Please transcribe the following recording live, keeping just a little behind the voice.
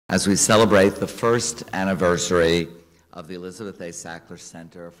as we celebrate the first anniversary of the Elizabeth A. Sackler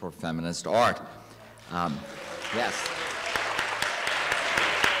Center for Feminist Art. Yes.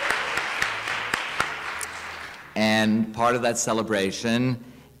 And part of that celebration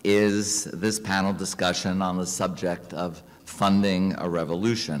is this panel discussion on the subject of funding a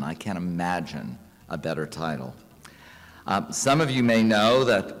revolution. I can't imagine a better title. Some of you may know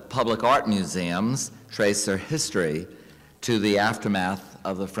that public art museums trace their history to the aftermath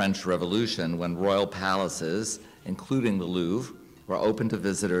of the French Revolution, when royal palaces, including the Louvre, were open to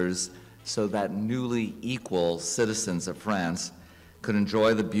visitors so that newly equal citizens of France could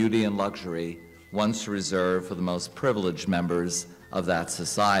enjoy the beauty and luxury once reserved for the most privileged members of that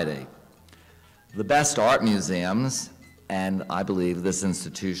society. The best art museums, and I believe this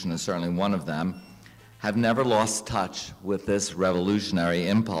institution is certainly one of them, have never lost touch with this revolutionary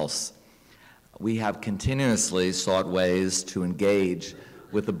impulse. We have continuously sought ways to engage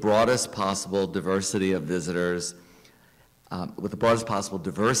with the broadest possible diversity of visitors,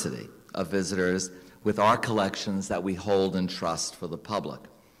 with our collections that we hold in trust for the public,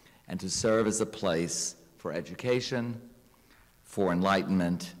 and to serve as a place for education, for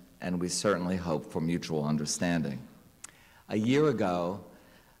enlightenment, and we certainly hope for mutual understanding. A year ago,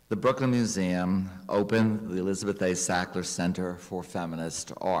 the Brooklyn Museum opened the Elizabeth A. Sackler Center for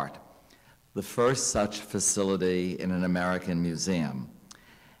Feminist Art, the first such facility in an American museum,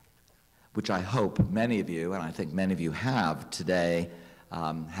 which I hope many of you, and I think many of you have today,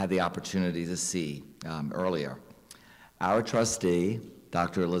 had the opportunity to see earlier. Our trustee,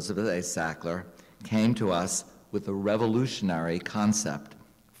 Dr. Elizabeth A. Sackler, came to us with a revolutionary concept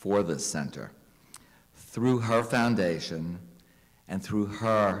for this center. Through her foundation and through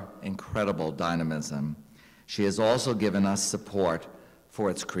her incredible dynamism, she has also given us support for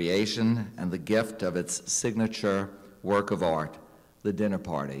its creation and the gift of its signature work of art, The Dinner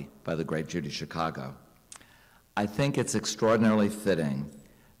Party by the great Judy Chicago. I think it's extraordinarily fitting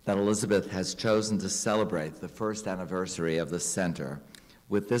that Elizabeth has chosen to celebrate the first anniversary of the center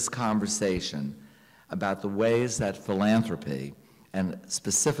with this conversation about the ways that philanthropy, and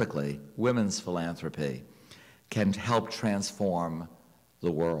specifically women's philanthropy, can help transform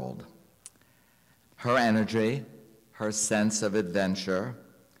the world. Her energy, her sense of adventure,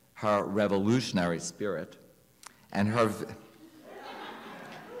 her revolutionary spirit, and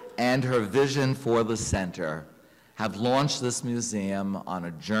her vision for the center have launched this museum on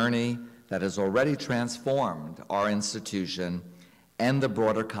a journey that has already transformed our institution and the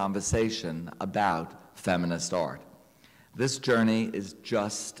broader conversation about feminist art. This journey is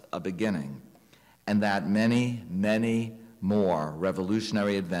just a beginning, and that many, many more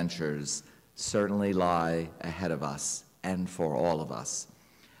revolutionary adventures certainly lie ahead of us and for all of us.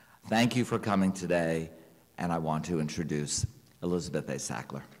 Thank you for coming today, and I want to introduce Elizabeth A.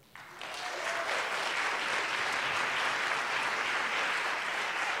 Sackler.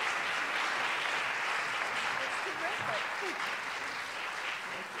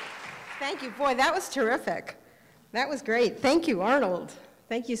 Thank you. Boy, that was terrific. That was great. Thank you, Arnold.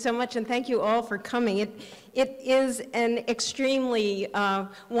 Thank you so much, and thank you all for coming. It is an extremely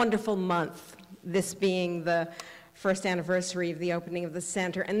wonderful month, this being the first anniversary of the opening of the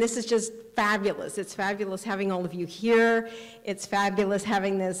center, and this is just fabulous. It's fabulous having all of you here. It's fabulous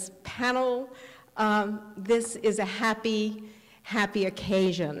having this panel. This is a happy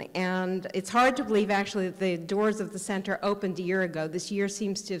occasion, and it's hard to believe, actually, that the doors of the center opened a year ago. This year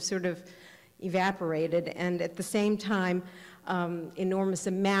seems to have sort of evaporated, and at the same time, enormous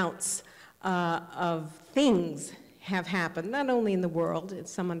amounts of things have happened, not only in the world,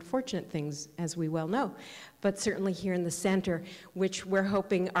 it's some unfortunate things, as we well know, but certainly here in the center, which we're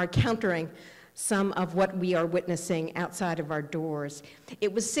hoping are countering some of what we are witnessing outside of our doors.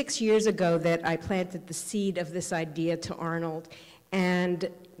 It was 6 years ago that I planted the seed of this idea to Arnold, and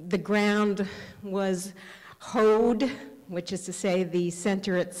the ground was hoed, which is to say the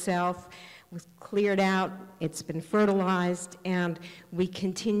center itself was cleared out, it's been fertilized, and we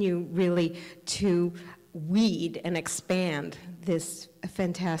continue really to weed and expand this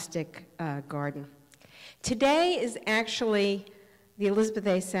fantastic garden. Today is actually the Elizabeth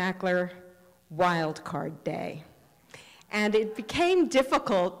A. Sackler Wild Card Day. And it became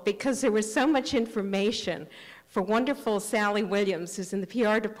difficult because there was so much information for wonderful Sally Williams, who's in the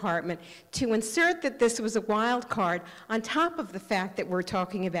PR department, to insert that this was a wild card on top of the fact that we're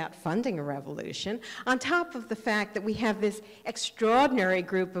talking about funding a revolution, on top of the fact that we have this extraordinary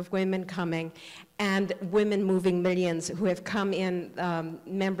group of women coming and women moving millions who have come in,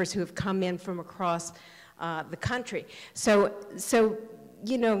 members who have come in from across the country. So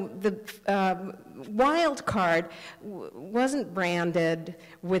you know, the wild card wasn't branded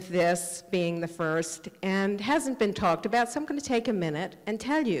with this being the first and hasn't been talked about, so I'm going to take a minute and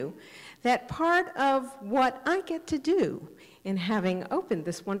tell you that part of what I get to do in having opened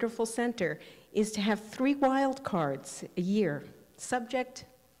this wonderful center is to have 3 wild cards a year, subject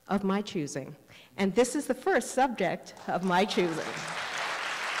of my choosing. And this is the first subject of my choosing.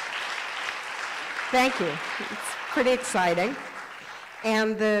 Thank you. It's pretty exciting.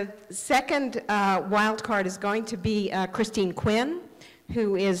 And the second wild card is going to be Christine Quinn,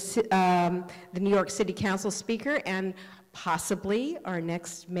 who is the New York City Council Speaker and possibly our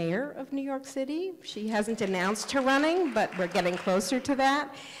next mayor of New York City. She hasn't announced her running, but we're getting closer to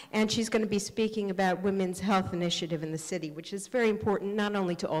that. And she's going to be speaking about women's health initiative in the city, which is very important not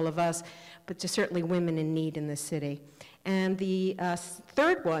only to all of us, but to certainly women in need in the city. And the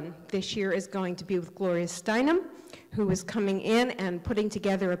third one this year is going to be with Gloria Steinem, who is coming in and putting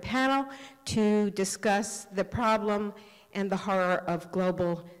together a panel to discuss the problem and the horror of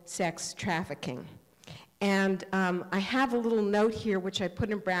global sex trafficking. And I have a little note here which I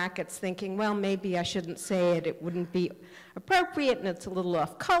put in brackets thinking, well, maybe I shouldn't say it, it wouldn't be appropriate, and it's a little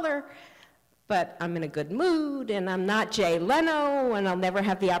off color, but I'm in a good mood, and I'm not Jay Leno, and I'll never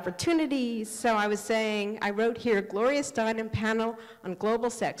have the opportunity. So I was saying, I wrote here, Gloria Steinem panel on global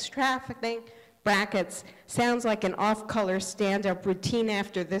sex trafficking, brackets, sounds like an off-color stand-up routine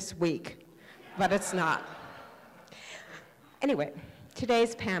after this week, but it's not. Anyway,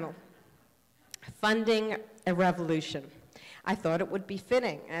 today's panel. Funding a revolution. I thought it would be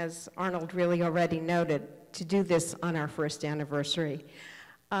fitting, as Arnold really already noted, to do this on our first anniversary.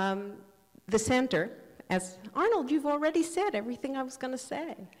 The center, as Arnold, you've already said everything I was going to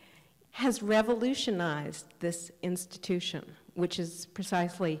say, has revolutionized this institution, which is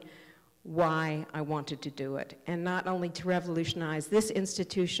precisely why I wanted to do it. And not only to revolutionize this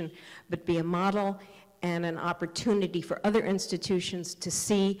institution, but be a model and an opportunity for other institutions to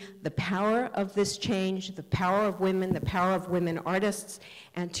see the power of this change, the power of women artists,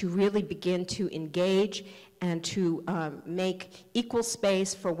 and to really begin to engage and to make equal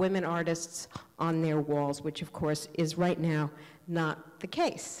space for women artists on their walls, which of course is right now not the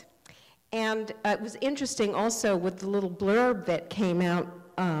case. And it was interesting also with the little blurb that came out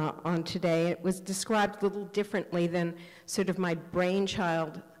on today. It was described a little differently than sort of my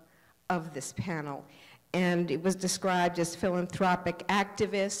brainchild of this panel. And it was described as philanthropic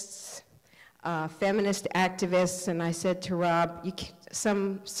activists, feminist activists, and I said to Rob,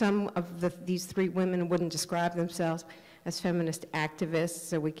 some of these 3 women wouldn't describe themselves as feminist activists,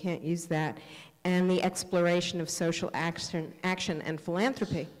 so we can't use that, and the exploration of social action and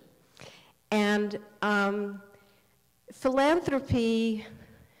philanthropy. And philanthropy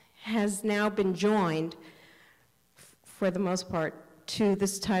has now been joined, for the most part, to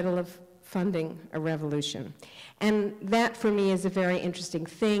this title of funding a revolution. And that, for me, is a very interesting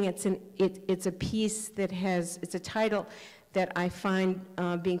thing. It's a piece that has, it's a title that I find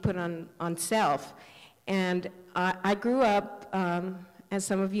being put on self. And I grew up, as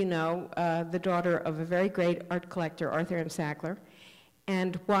some of you know, the daughter of a very great art collector, Arthur M. Sackler,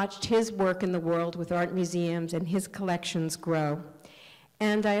 and watched his work in the world with art museums and his collections grow.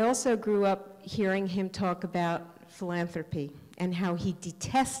 And I also grew up hearing him talk about philanthropy and how he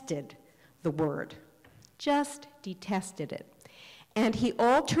detested the word, just detested it. And he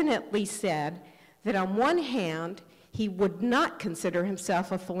alternately said that on one hand, he would not consider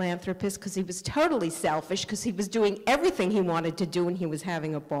himself a philanthropist because he was totally selfish, because he was doing everything he wanted to do and he was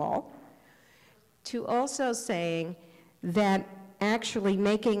having a ball, to also saying that actually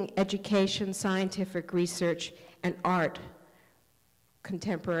making education, scientific research, and art,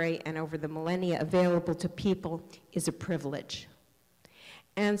 contemporary and over the millennia, available to people is a privilege.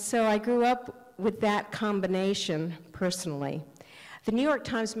 And so I grew up with that combination personally. The New York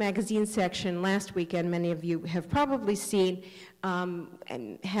Times Magazine section last weekend, many of you have probably seen,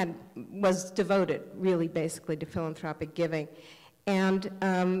 and was devoted really basically to philanthropic giving. And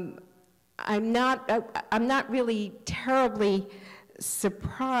I'm not really terribly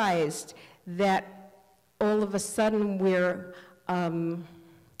surprised that all of a sudden we're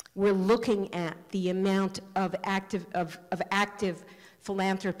looking at the amount of active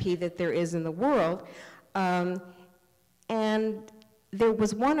philanthropy that there is in the world. And there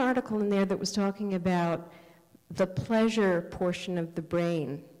was one article in there that was talking about the pleasure portion of the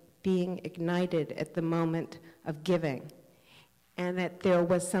brain being ignited at the moment of giving, and that there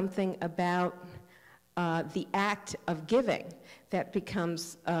was something about the act of giving that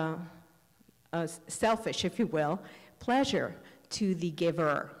becomes selfish, if you will, pleasure to the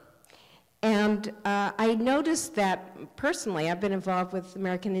giver. And I noticed that, personally, I've been involved with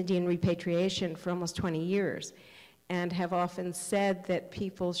American Indian repatriation for almost 20 years, and have often said that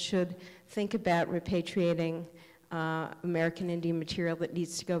people should think about repatriating American Indian material that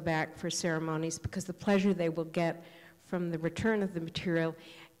needs to go back for ceremonies, because the pleasure they will get from the return of the material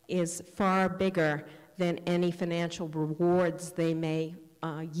is far bigger than any financial rewards they may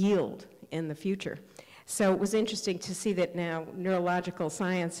yield in the future. So it was interesting to see that now neurological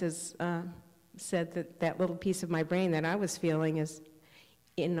science has said that that little piece of my brain that I was feeling is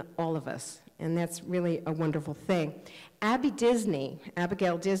in all of us, and that's really a wonderful thing.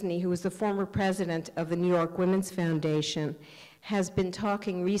 Abigail Disney, who was the former president of the New York Women's Foundation, has been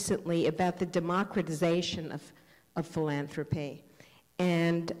talking recently about the democratization of philanthropy.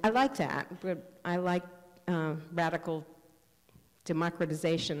 And I like that. I like radical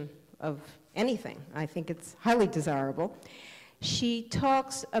democratization of anything. I think it's highly desirable. She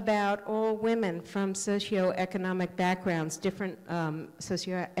talks about all women from socioeconomic backgrounds, different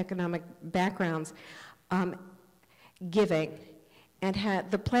socioeconomic backgrounds, giving, and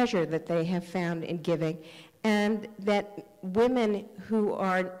the pleasure that they have found in giving, and that women who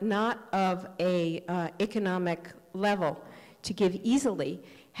are not of a economic level to give easily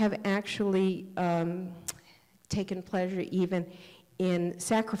have actually taken pleasure even in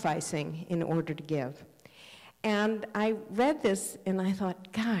sacrificing in order to give. And I read this and I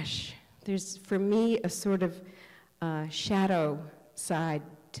thought, gosh, there's for me a sort of shadow side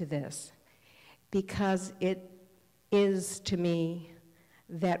to this, because it is to me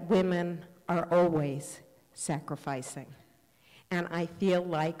that women are always sacrificing. And I feel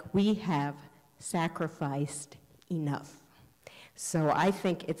like we have sacrificed enough. So I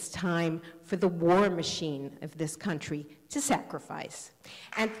think it's time for the war machine of this country to sacrifice.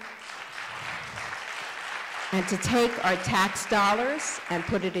 And to take our tax dollars and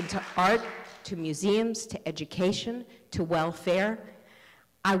put it into art, to museums, to education, to welfare.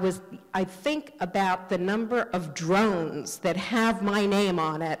 I think about the number of drones that have my name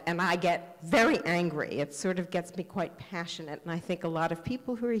on it, and I get very angry. It sort of gets me quite passionate, and I think a lot of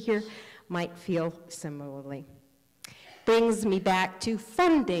people who are here might feel similarly. Brings me back to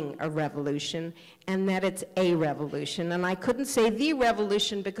funding a revolution, and that it's a revolution. And I couldn't say the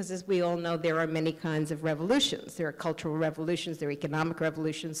revolution because, as we all know, there are many kinds of revolutions. There are cultural revolutions, there are economic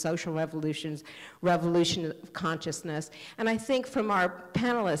revolutions, social revolutions, revolution of consciousness. And I think from our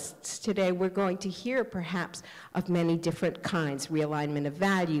panelists today, we're going to hear perhaps of many different kinds: realignment of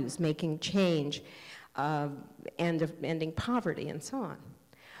values, making change, ending poverty, and so on.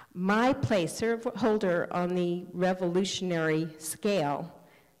 My placeholder on the revolutionary scale,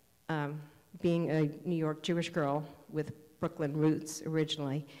 being a New York Jewish girl with Brooklyn roots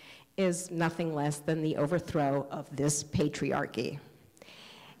originally, is nothing less than the overthrow of this patriarchy.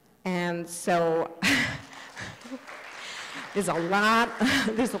 And so there's a lot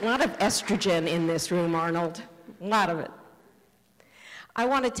of estrogen in this room, Arnold, a lot of it. I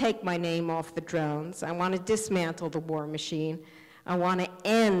want to take my name off the drones. I want to dismantle the war machine. I want to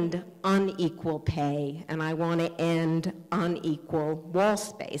end unequal pay, and I want to end unequal wall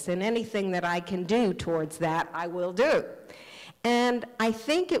space. And anything that I can do towards that, I will do. And I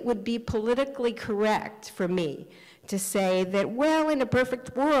think it would be politically correct for me to say that, well, in a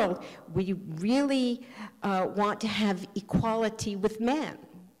perfect world, we really want to have equality with men.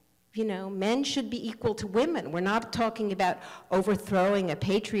 You know, men should be equal to women. We're not talking about overthrowing a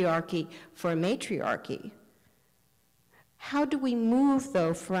patriarchy for a matriarchy. How do we move,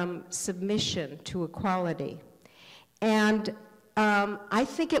 though, from submission to equality? And I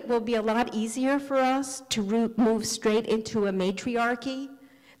think it will be a lot easier for us to move straight into a matriarchy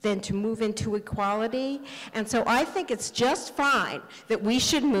than to move into equality. And so I think it's just fine that we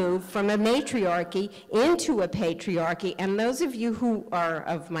should move from a matriarchy into a patriarchy. And those of you who are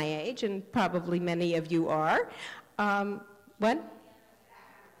of my age, and probably many of you are, what?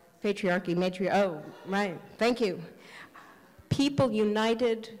 Patriarchy, matriarchy, oh, right, thank you. People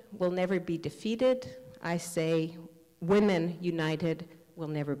united will never be defeated. I say women united will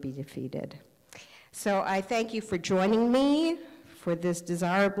never be defeated. So I thank you for joining me for this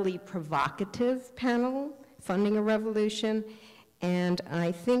desirably provocative panel, Funding a Revolution. And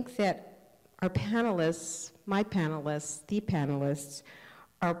I think that our panelists, my panelists, the panelists,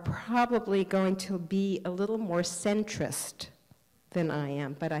 are probably going to be a little more centrist than I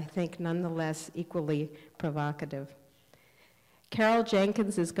am, but I think nonetheless equally provocative. Carol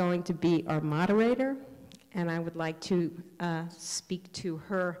Jenkins is going to be our moderator, and I would like to speak to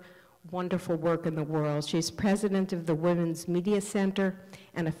her wonderful work in the world. She's president of the Women's Media Center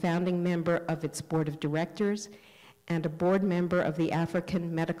and a founding member of its board of directors. and a board member of the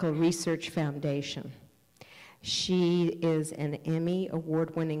African Medical Research Foundation. She is an Emmy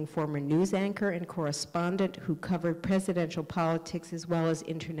award-winning former news anchor and correspondent who covered presidential politics as well as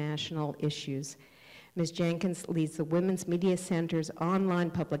international issues. Ms. Jenkins leads the Women's Media Center's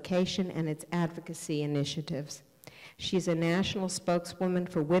online publication and its advocacy initiatives. She's a national spokeswoman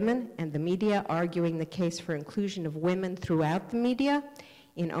for women and the media, arguing the case for inclusion of women throughout the media,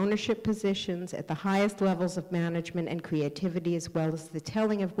 in ownership positions at the highest levels of management and creativity, as well as the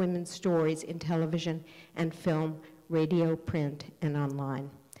telling of women's stories in television and film, radio, print, and online.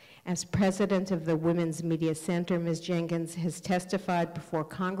 As president of the Women's Media Center, Ms. Jenkins has testified before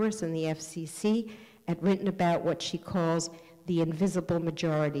Congress and the FCC and written about what she calls the invisible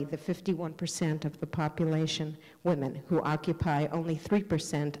majority, the 51% of the population, women, who occupy only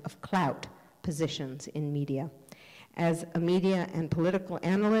 3% of clout positions in media. As a media and political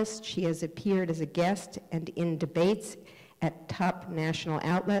analyst, she has appeared as a guest and in debates at top national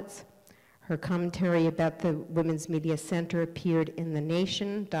outlets. Her commentary about the Women's Media Center appeared in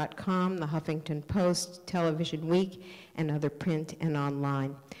TheNation.com, The Huffington Post, Television Week, and other print and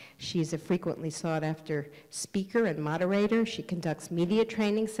online. She's a frequently sought-after speaker and moderator. She conducts media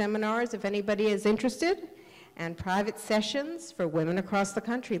training seminars, if anybody is interested, and private sessions for women across the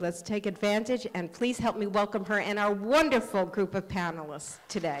country. Let's take advantage, and please help me welcome her and our wonderful group of panelists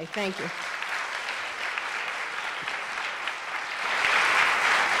today. Thank you.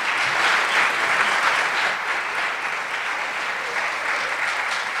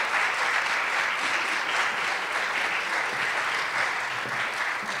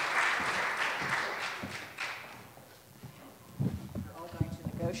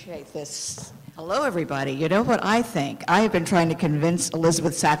 This. Hello, everybody. You know what I think? I have been trying to convince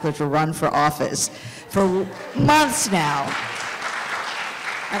Elizabeth Sackler to run for office for months now.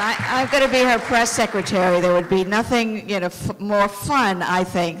 And I'm going to be her press secretary. There would be nothing, more fun, I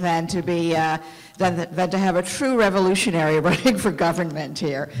think, than to be than to have a true revolutionary running for government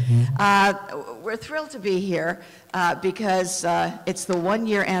here. We're thrilled to be here because it's the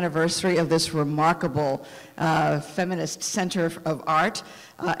one-year anniversary of this remarkable Feminist Center of Art.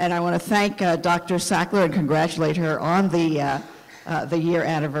 And I want to thank Dr. Sackler and congratulate her on the year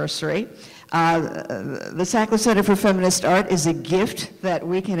anniversary. The Sackler Center for Feminist Art is a gift that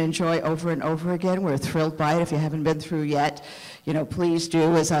we can enjoy over and over again. We're thrilled by it. If you haven't been through yet, please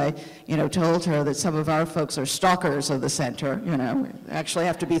do. As I, told her that some of our folks are stalkers of the center, actually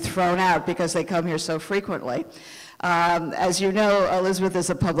have to be thrown out because they come here so frequently. As you know, Elizabeth is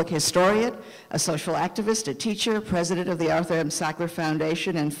a public historian, a social activist, a teacher, president of the Arthur M. Sackler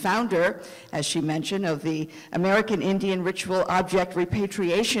Foundation, and founder, as she mentioned, of the American Indian Ritual Object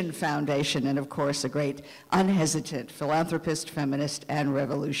Repatriation Foundation, and of course, a great unhesitant philanthropist, feminist, and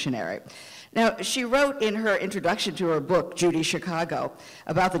revolutionary. Now, she wrote in her introduction to her book, Judy Chicago,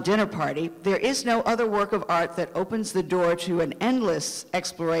 about the dinner party, "There is no other work of art that opens the door to an endless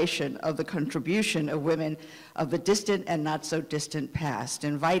exploration of the contribution of women of the distant and not so distant past,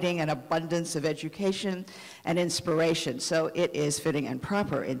 inviting an abundance of education and inspiration." So it is fitting and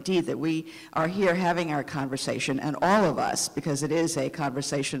proper indeed that we are here having our conversation, and all of us, because it is a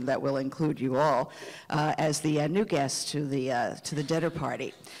conversation that will include you all, as the new guests to the dinner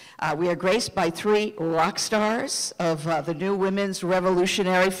party. We are graced by three rock stars of the new women's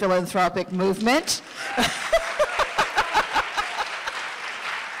revolutionary philanthropic movement.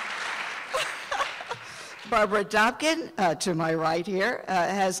 Barbara Dobkin, to my right here,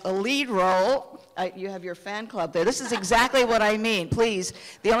 has a lead role. You have your fan club there. This is exactly what I mean. Please,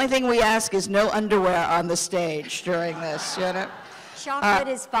 the only thing we ask is no underwear on the stage during this, Chocolate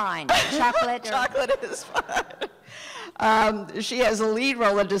is fine. Chocolate is fine. She has a lead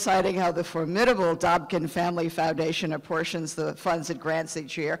role in deciding how the formidable Dobkin Family Foundation apportions the funds it grants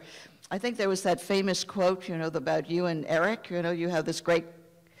each year. I think there was that famous quote, about you and Eric. You have this great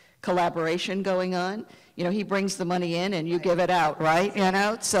collaboration going on. He brings the money in and you give it out,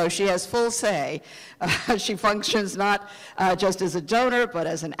 right? So she has full say. She functions not just as a donor, but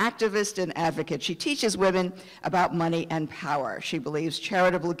as an activist and advocate. She teaches women about money and power. She believes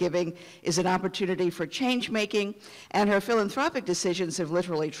charitable giving is an opportunity for change making, and her philanthropic decisions have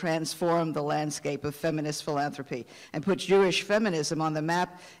literally transformed the landscape of feminist philanthropy and put Jewish feminism on the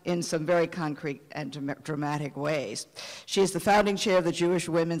map in some very concrete and dramatic ways. She is the founding chair of the Jewish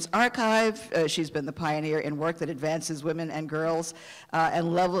Women's Archive. She's been the pioneer in work that advances women and girls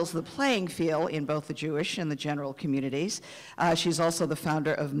and levels the playing field in both the Jewish and the general communities. She's also the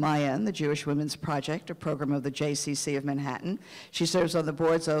founder of Mayan, the Jewish Women's Project, a program of the JCC of Manhattan. She serves on the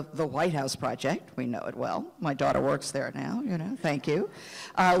boards of the White House Project. We know it well. My daughter works there now, thank you.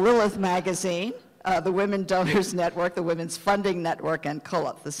 Lilith Magazine, the Women Donors Network, the Women's Funding Network, and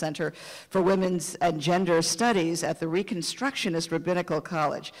CULUP, the Center for Women's and Gender Studies at the Reconstructionist Rabbinical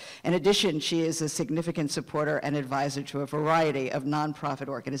College. In addition, she is a significant supporter and advisor to a variety of nonprofit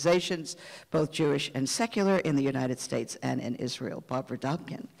organizations, both Jewish and secular, in the United States and in Israel. Barbara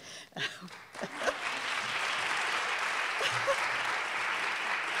Dobkin.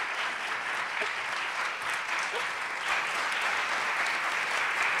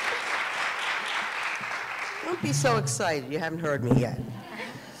 Don't be so excited. You haven't heard me yet.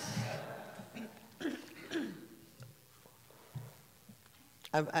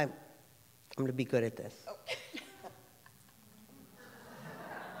 I'm going to be good at this.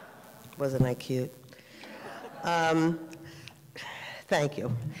 Wasn't I cute? Thank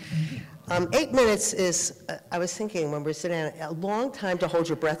you. 8 minutes is, I was thinking when we're sitting down, a long time to hold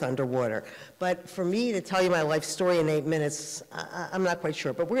your breath underwater. But for me to tell you my life story in 8 minutes, I'm not quite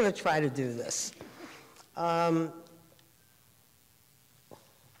sure. But we're going to try to do this. I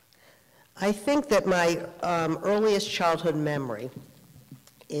think that my earliest childhood memory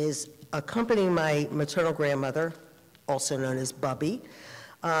is accompanying my maternal grandmother, also known as Bubby,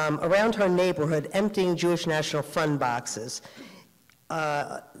 around her neighborhood emptying Jewish National Fund boxes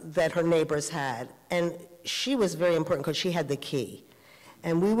that her neighbors had. And she was very important because she had the key.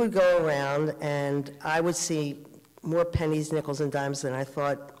 And we would go around and I would see more pennies, nickels, and dimes than I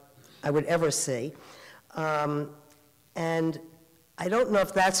thought I would ever see. And I don't know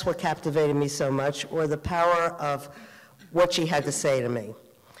if that's what captivated me so much or the power of what she had to say to me.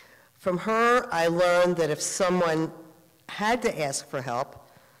 From her, I learned that if someone had to ask for help,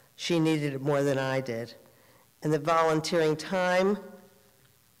 she needed it more than I did. And that volunteering time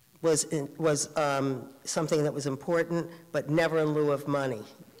was something that was important, but never in lieu of money.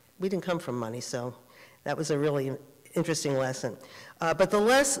 We didn't come from money, so that was a really interesting lesson. But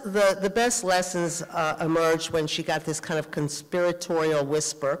the best lessons emerged when she got this kind of conspiratorial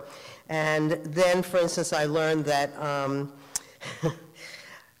whisper. And then, for instance, I learned that,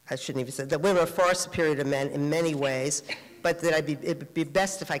 I shouldn't even say, that women are far superior to men in many ways, but that it'd be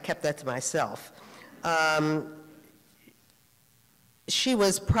best if I kept that to myself. She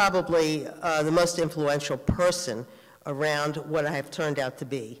was probably the most influential person around what I have turned out to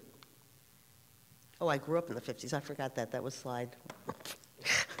be. Oh, I grew up in the 50s. I forgot that. That was slide.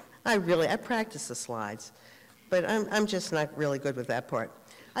 I practice the slides, but I'm just not really good with that part.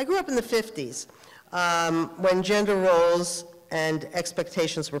 I grew up in the 50s when gender roles and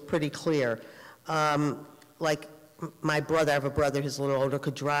expectations were pretty clear. Like my brother, I have a brother who's a little older,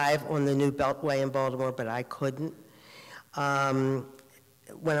 could drive on the new Beltway in Baltimore, but I couldn't.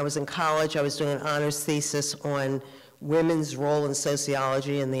 When I was in college, I was doing an honors thesis on women's role in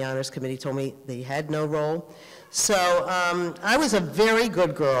sociology, and the honors committee told me they had no role. So I was a very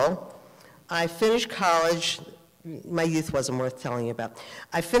good girl. I finished college. My youth wasn't worth telling you about.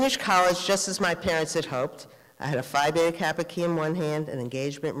 I finished college just as my parents had hoped. I had a Phi Beta Kappa key in one hand, an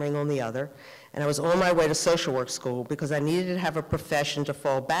engagement ring on the other, and I was on my way to social work school because I needed to have a profession to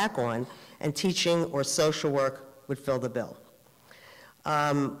fall back on, and teaching or social work would fill the bill.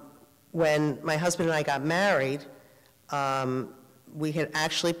 When my husband and I got married, we had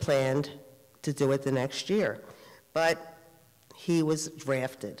actually planned to do it the next year, but he was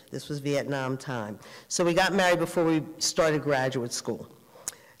drafted. This was Vietnam time. So we got married before we started graduate school.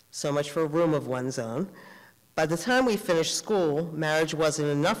 So much for a room of one's own. By the time we finished school, marriage wasn't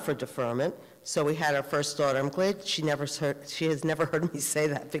enough for deferment, so we had our first daughter. I'm glad she has never heard me say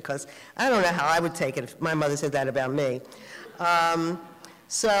that, because I don't know how I would take it if my mother said that about me.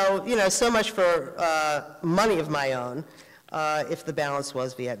 So, you know, so much for money of my own, if the balance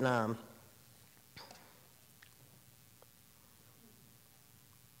was Vietnam.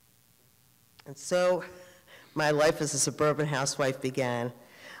 And so my life as a suburban housewife began.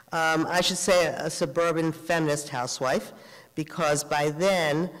 I should say a suburban feminist housewife, because by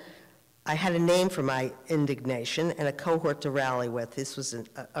then I had a name for my indignation and a cohort to rally with. This was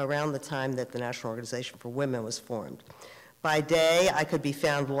around the time that the National Organization for Women was formed. By day, I could be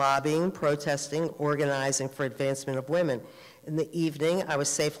found lobbying, protesting, organizing for advancement of women. In the evening, I was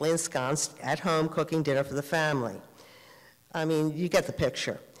safely ensconced at home cooking dinner for the family. I mean, you get the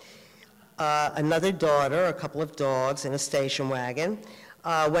picture. Another daughter, a couple of dogs, and a station wagon.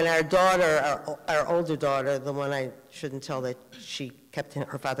 When our daughter, our older daughter, the one I shouldn't tell that she kept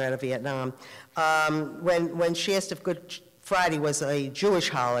her father out of Vietnam, when she asked if Good Friday was a Jewish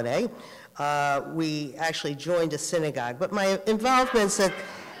holiday, we actually joined a synagogue. But my involvements at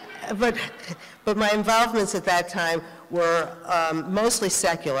that time were mostly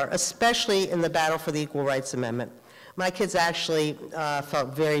secular, especially in the battle for the Equal Rights Amendment. My kids actually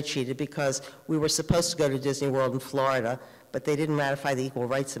felt very cheated because we were supposed to go to Disney World in Florida, but they didn't ratify the Equal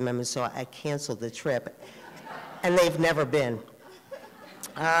Rights Amendment, so I canceled the trip. And they've never been.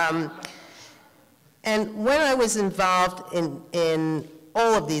 And when I was involved in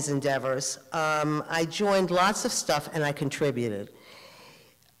all of these endeavors, I joined lots of stuff and I contributed.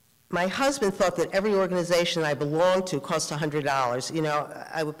 My husband thought that every organization I belonged to cost $100. You know,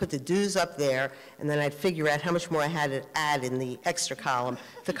 I would put the dues up there, and then I'd figure out how much more I had to add in the extra column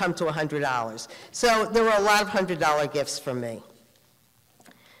to come to $100. So there were a lot of $100 gifts from me.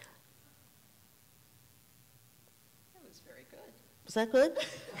 That was very good. Was that good?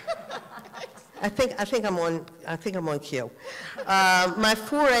 I think I'm on cue. My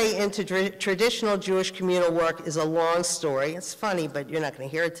foray into traditional Jewish communal work is a long story. It's funny, but you're not going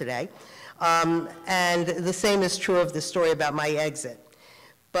to hear it today. And the same is true of the story about my exit.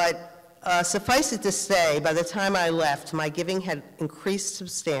 But suffice it to say, by the time I left, my giving had increased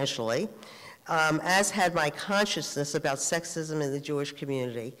substantially, as had my consciousness about sexism in the Jewish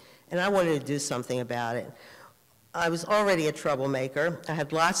community, and I wanted to do something about it. I was already a troublemaker, I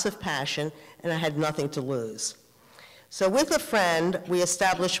had lots of passion, and I had nothing to lose. So with a friend, we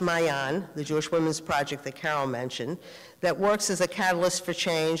established Mayan, the Jewish Women's Project that Carol mentioned, that works as a catalyst for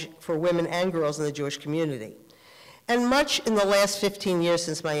change for women and girls in the Jewish community. And much in the last 15 years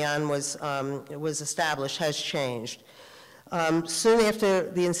since Mayan was established has changed. Soon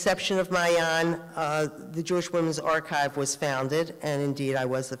after the inception of Mayan, the Jewish Women's Archive was founded, and indeed I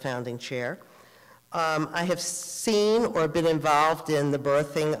was the founding chair. I have seen or been involved in the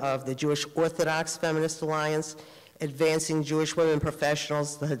birthing of the Jewish Orthodox Feminist Alliance, Advancing Jewish Women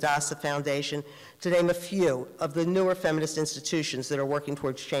Professionals, the Hadassah Foundation, to name a few of the newer feminist institutions that are working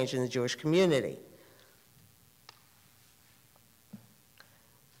towards change in the Jewish community.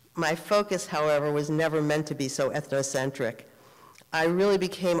 My focus, however, was never meant to be so ethnocentric. I really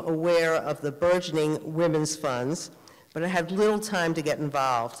became aware of the burgeoning women's funds, but I had little time to get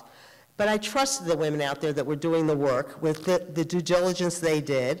involved. But I trusted the women out there that were doing the work with the due diligence they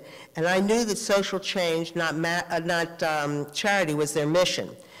did, and I knew that social change, not charity, was their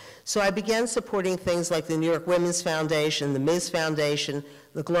mission. So I began supporting things like the New York Women's Foundation, the Ms. Foundation,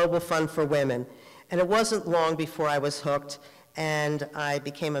 the Global Fund for Women. And it wasn't long before I was hooked, and I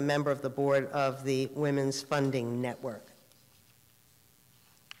became a member of the board of the Women's Funding Network.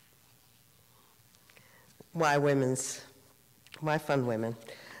 Why fund women?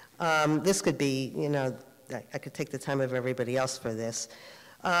 This could be, you know, I could take the time of everybody else for this.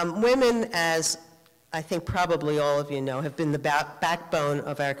 Women, as I think probably all of you know, have been the backbone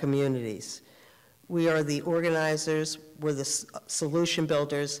of our communities. We are the organizers, we're the solution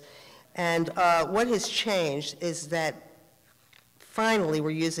builders, and what has changed is that finally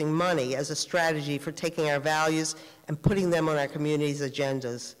we're using money as a strategy for taking our values and putting them on our community's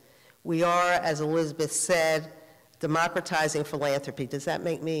agendas. We are, as Elizabeth said, democratizing philanthropy. Does that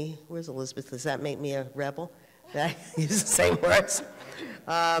make me, where's Elizabeth? Does that make me a rebel? Did I use the same words?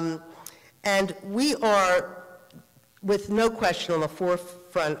 And we are, with no question, on the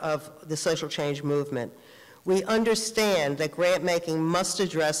forefront of the social change movement. We understand that grant making must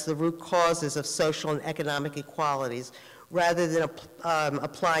address the root causes of social and economic inequalities rather than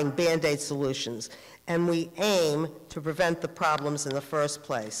applying Band-Aid solutions. And we aim to prevent the problems in the first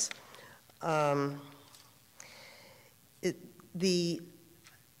place. The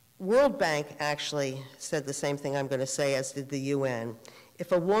World Bank actually said the same thing I'm going to say as did the UN.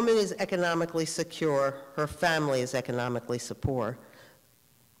 If a woman is economically secure, her family is economically secure.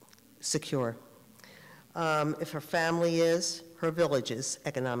 If her family is, her village is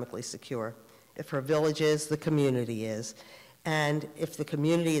economically secure. If her village is, the community is. And if the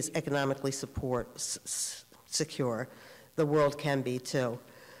community is economically secure, the world can be too.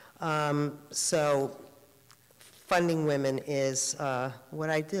 So funding women is what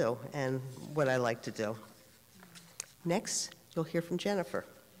I do and what I like to do. Next, you'll hear from Jennifer.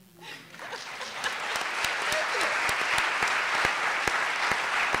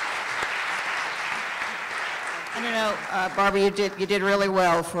 And you know, Barbara, you did really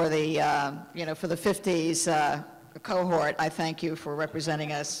well for the for the 50s cohort. I thank you for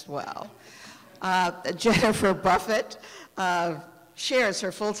representing us well. Jennifer Buffett shares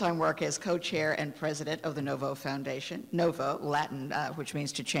her full-time work as co-chair and president of the Novo Foundation, Novo, Latin, which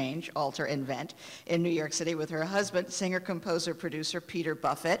means to change, alter, invent, in New York City with her husband, singer, composer, producer, Peter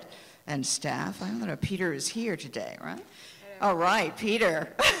Buffett, and staff. I don't know, Peter is here today, right? All right,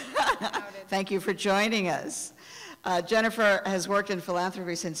 Peter. Thank you for joining us. Jennifer has worked in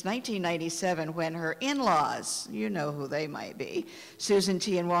philanthropy since 1997 when her in-laws, you know who they might be, Susan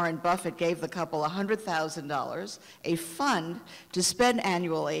T. and Warren Buffett, gave the couple $100,000, a fund to spend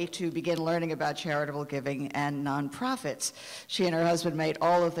annually to begin learning about charitable giving and nonprofits. She and her husband made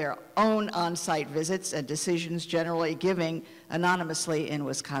all of their own on-site visits and decisions, generally giving anonymously in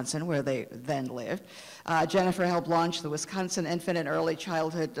Wisconsin, where they then lived. Jennifer helped launch the Wisconsin Infant and Early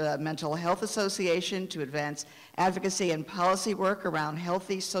Childhood Mental Health Association to advance advocacy and policy work around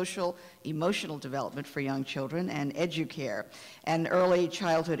healthy social, emotional development for young children, and EduCare, an early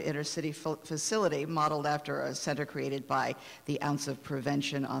childhood inner-city facility modeled after a center created by the Ounce of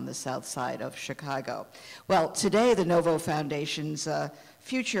Prevention on the south side of Chicago. Well, today the Novo Foundation's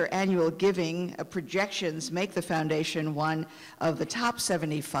future annual giving projections make the foundation one of the top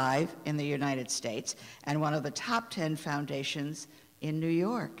 75 in the United States and one of the top 10 foundations in New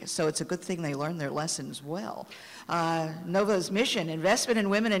York. So it's a good thing they learned their lessons well. Novo's mission, investment in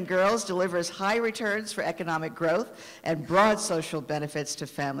women and girls, delivers high returns for economic growth and broad social benefits to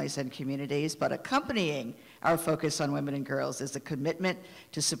families and communities, but accompanying our focus on women and girls is the commitment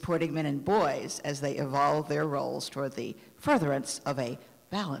to supporting men and boys as they evolve their roles toward the furtherance of a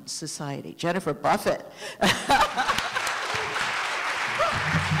balanced society. Jennifer Buffett.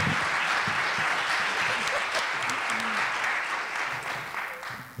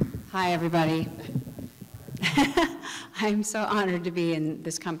 Hi, everybody. I'm so honored to be in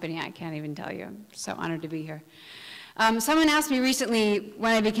this company. I can't even tell you. I'm so honored to be here. Someone asked me recently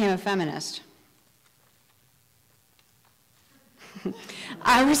when I became a feminist.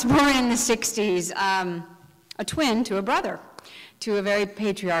 I was born in the 60s, a twin to a brother, to a very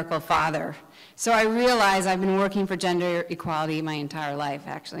patriarchal father. So I realize I've been working for gender equality my entire life,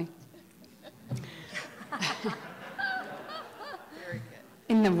 actually.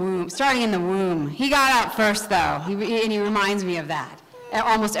 In the womb, starting in the womb. He got out first, though, and he reminds me of that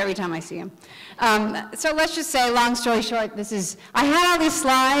almost every time I see him. So let's just say, long story short, I had all these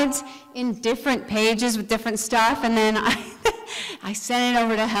slides in different pages with different stuff, and then I sent it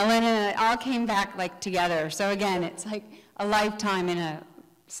over to Helen, and it all came back like together. So again, it's like a lifetime in a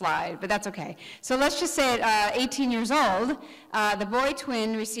slide, but that's okay. So let's just say at 18 years old, the boy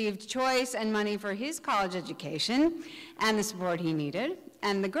twin received choice and money for his college education and the support he needed,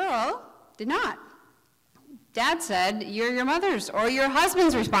 and the girl did not. Dad said, "You're your mother's or your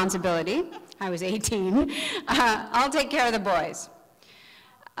husband's responsibility." I was 18. I'll take care of the boys.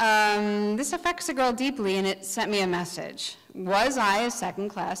 This affects the girl deeply, and it sent me a message. Was I a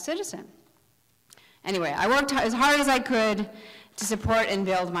second-class citizen? Anyway, I worked as hard as I could to support and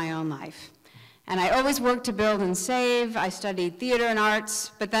build my own life. And I always worked to build and save. I studied theater and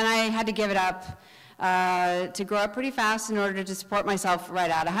arts, but then I had to give it up to grow up pretty fast in order to support myself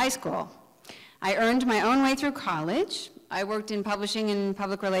right out of high school. I earned my own way through college. I worked in publishing and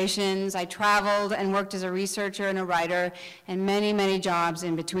public relations. I traveled and worked as a researcher and a writer, and many, many jobs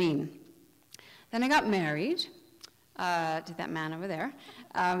in between. Then I got married to that man over there,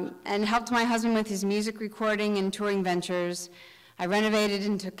 and helped my husband with his music recording and touring ventures. I renovated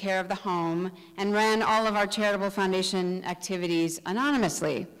and took care of the home and ran all of our charitable foundation activities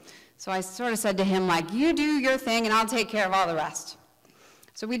anonymously. So I sort of said to him, like, you do your thing and I'll take care of all the rest.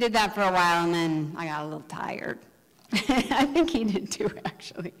 So we did that for a while, and then I got a little tired. I think he did too,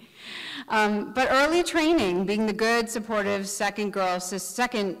 actually. But early training, being the good, supportive second girl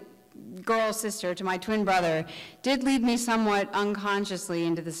sister to my twin brother, did lead me somewhat unconsciously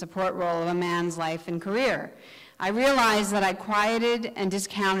into the support role of a man's life and career. I realized that I quieted and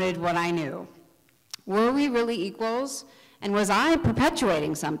discounted what I knew. Were we really equals? And was I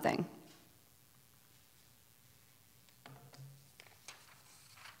perpetuating something?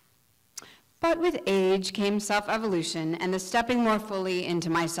 But with age came self-evolution and the stepping more fully into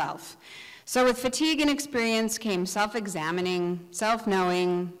myself. So with fatigue and experience came self-examining,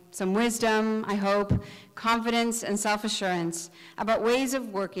 self-knowing, some wisdom, I hope, confidence and self-assurance about ways of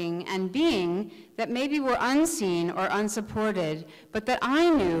working and being that maybe were unseen or unsupported, but that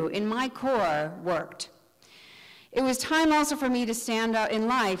I knew in my core worked. It was time also for me to stand up in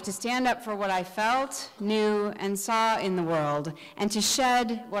life, to stand up for what I felt, knew, and saw in the world, and to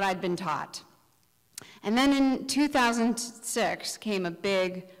shed what I'd been taught. And then in 2006 came a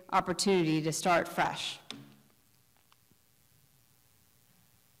big opportunity to start fresh.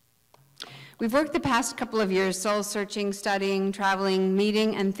 We've worked the past couple of years soul-searching, studying, traveling,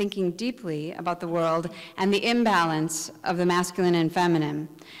 meeting, and thinking deeply about the world and the imbalance of the masculine and feminine,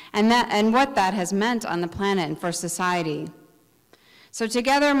 and what that has meant on the planet and for society. So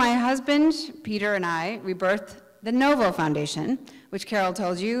together, my husband, Peter, and I rebirthed the Novo Foundation, which Carol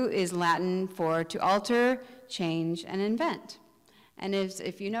told you is Latin for to alter, change, and invent. And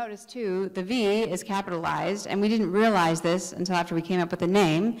if you notice too, the V is capitalized, and we didn't realize this until after we came up with the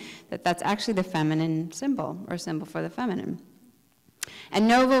name, that that's actually the feminine symbol, or symbol for the feminine. And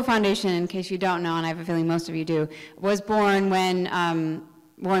Novo Foundation, in case you don't know, and I have a feeling most of you do, was born when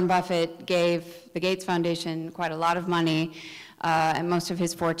Warren Buffett gave the Gates Foundation quite a lot of money, and most of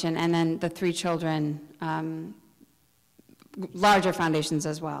his fortune, and then the 3 children, larger foundations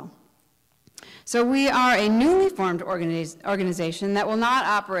as well. So we are a newly formed organization that will not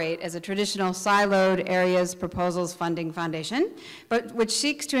operate as a traditional siloed areas, proposals, funding foundation, but which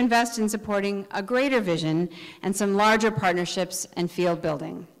seeks to invest in supporting a greater vision and some larger partnerships and field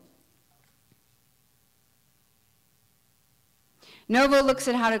building. Novo looks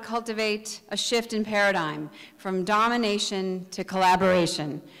at how to cultivate a shift in paradigm from domination to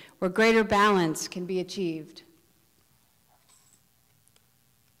collaboration, where greater balance can be achieved.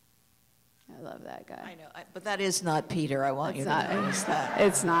 I love that guy. I know, but that is not Peter, I want you to know.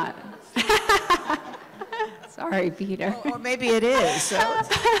 It's not. Sorry, Peter. Or maybe it is. So.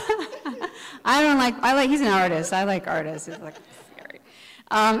 He's an artist. I like artists. It's like scary.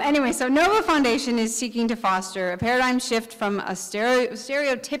 Anyway, so Novo Foundation is seeking to foster a paradigm shift from a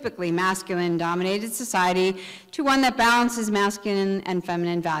stereotypically masculine-dominated society to one that balances masculine and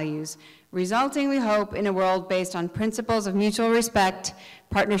feminine values, resulting, we hope, in a world based on principles of mutual respect,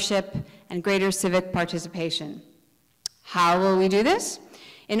 partnership, and greater civic participation. How will we do this?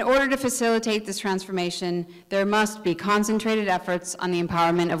 In order to facilitate this transformation, there must be concentrated efforts on the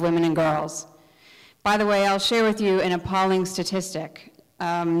empowerment of women and girls. By the way, I'll share with you an appalling statistic.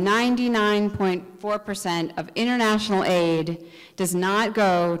 99.4% of international aid does not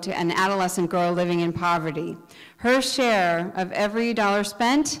go to an adolescent girl living in poverty. Her share of every dollar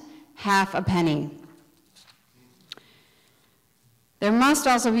spent, half a penny. There must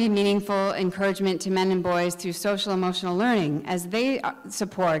also be meaningful encouragement to men and boys through social emotional learning as they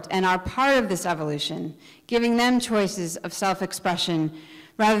support and are part of this evolution, giving them choices of self-expression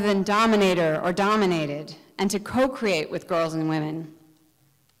rather than dominator or dominated, and to co-create with girls and women.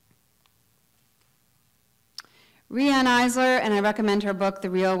 Riane Eisler, and I recommend her book, The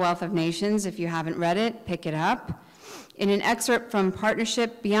Real Wealth of Nations. If you haven't read it, pick it up. In an excerpt from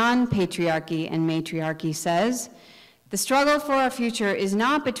Partnership Beyond Patriarchy and Matriarchy says, "The struggle for our future is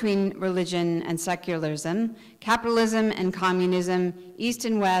not between religion and secularism, capitalism and communism, East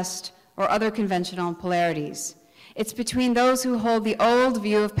and West, or other conventional polarities. It's between those who hold the old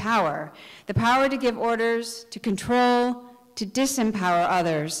view of power, the power to give orders, to control, to disempower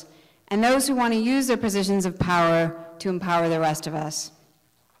others, and those who want to use their positions of power to empower the rest of us."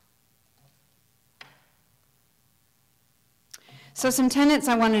 So some tenets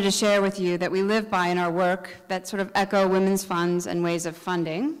I wanted to share with you that we live by in our work that sort of echo women's funds and ways of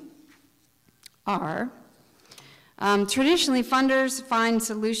funding are, traditionally funders find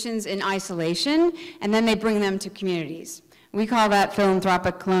solutions in isolation and then they bring them to communities. We call that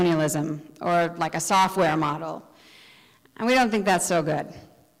philanthropic colonialism, or like a software model. And we don't think that's so good.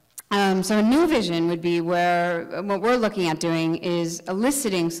 So a new vision would be where what we're looking at doing is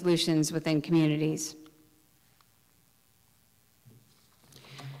eliciting solutions within communities.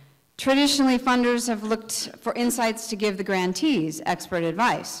 Traditionally, funders have looked for insights to give the grantees expert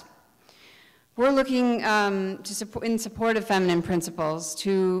advice. We're looking in support of feminine principles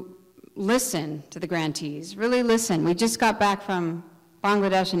to listen to the grantees, really listen. We just got back from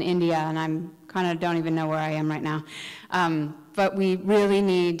Bangladesh and India, and I'm kind of don't even know where I am right now. But we really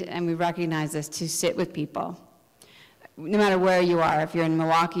need, and we recognize this, to sit with people. No matter where you are, if you're in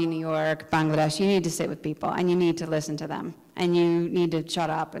Milwaukee, New York, Bangladesh, you need to sit with people, and you need to listen to them. And you need to shut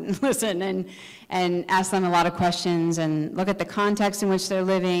up and listen and ask them a lot of questions and look at the context in which they're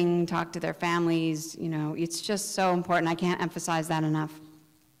living, talk to their families. You know, it's just so important. I can't emphasize that enough.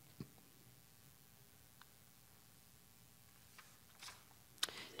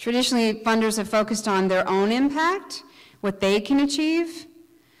 Traditionally, funders have focused on their own impact, what they can achieve.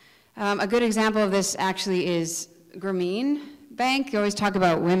 A good example of this actually is Grameen Bank. You always talk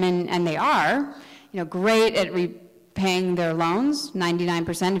about women, and they are, great at repaying their loans.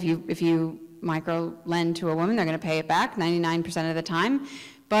 99%, if you micro lend to a woman, they're going to pay it back 99% of the time.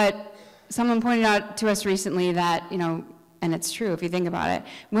 But someone pointed out to us recently that, and it's true if you think about it,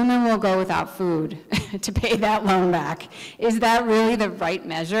 women will go without food to pay that loan back. Is that really the right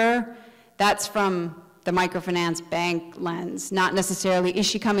measure? That's from the microfinance bank lens, not necessarily is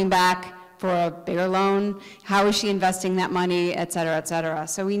she coming back for a bigger loan, how is she investing that money, et cetera, et cetera.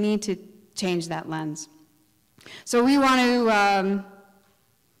 So we need to change that lens. So we want to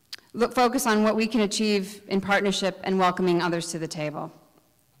focus on what we can achieve in partnership and welcoming others to the table.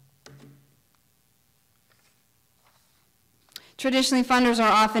 Traditionally, funders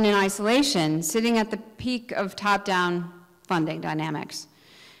are often in isolation, sitting at the peak of top-down funding dynamics.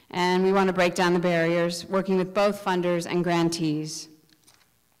 And we want to break down the barriers, working with both funders and grantees.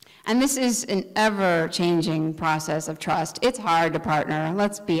 And this is an ever-changing process of trust. It's hard to partner,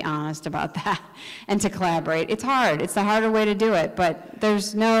 let's be honest about that, and to collaborate. It's hard, it's the harder way to do it, but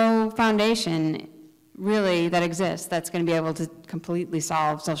there's no foundation really that exists that's going to be able to completely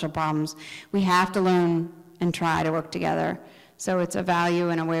solve social problems. We have to learn and try to work together. So it's a value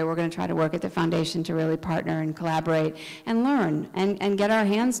and a way we're going to try to work at the foundation to really partner and collaborate and learn and get our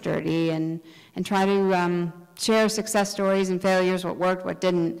hands dirty and try to share success stories and failures, what worked, what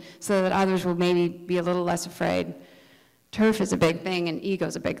didn't, so that others will maybe be a little less afraid. Turf is a big thing and ego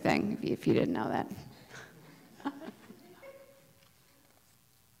is a big thing, if you didn't know that.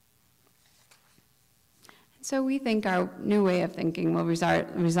 So we think our new way of thinking will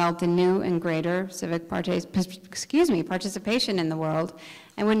result in new and greater civic participation in the world.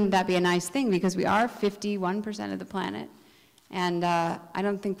 And wouldn't that be a nice thing? Because we are 51% of the planet. And I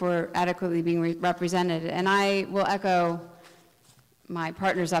don't think we're adequately being represented. And I will echo my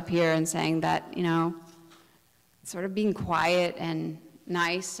partners up here in saying that, you know, sort of being quiet and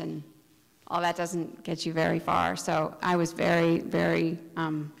nice and all that doesn't get you very far. So I was very, very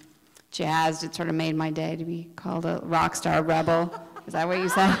jazzed. It sort of made my day to be called a rock star rebel. Is that what you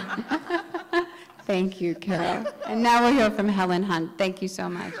said? Thank you, Carol. And now we'll hear from Helen Hunt. Thank you so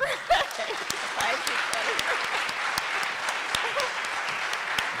much.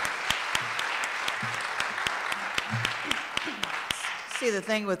 See, the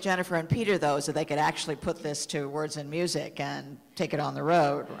thing with Jennifer and Peter, though, is that they could actually put this to words and music and take it on the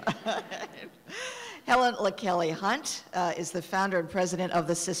road. Helen LaKelly Hunt is the founder and president of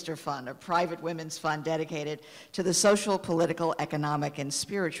the Sister Fund, a private women's fund dedicated to the social, political, economic, and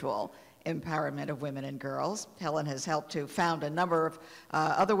spiritual empowerment of women and girls. Helen has helped to found a number of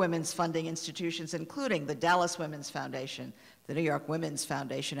other women's funding institutions, including the Dallas Women's Foundation, the New York Women's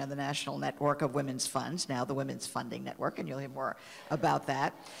Foundation, and the National Network of Women's Funds, now the Women's Funding Network, and you'll hear more about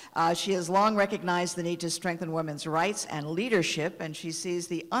that. She has long recognized the need to strengthen women's rights and leadership, and she sees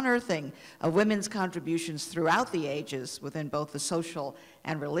the unearthing of women's contributions throughout the ages within both the social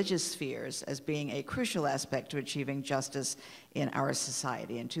and religious spheres as being a crucial aspect to achieving justice in our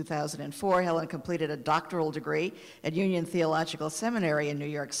society. In 2004, Helen completed a doctoral degree at Union Theological Seminary in New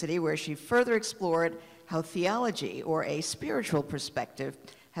York City, where she further explored how theology, or a spiritual perspective,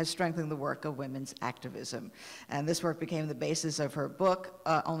 has strengthened the work of women's activism. And this work became the basis of her book,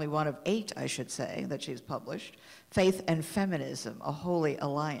 only one of 8, I should say, that she's published, Faith and Feminism, A Holy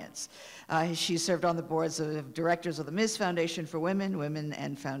Alliance. She served on the boards of directors of the Ms. Foundation for Women, Women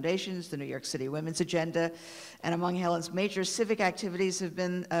and Foundations, the New York City Women's Agenda, and among Helen's major civic activities have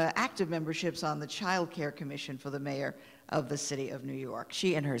been active memberships on the Child Care Commission for the mayor of the city of New York.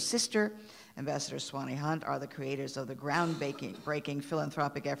 She and her sister, Ambassador Swanee Hunt, are the creators of the groundbreaking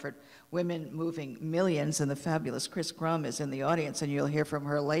philanthropic effort, Women Moving Millions, and the fabulous Chris Grum is in the audience, and you'll hear from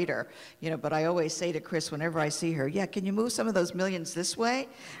her later. You know, but I always say to Chris whenever I see her, yeah, can you move some of those millions this way?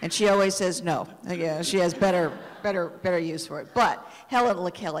 And she always says no. Yeah, she has better use for it. But Helen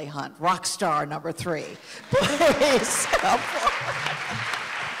LaKelly Hunt, rock star number 3, please come forward.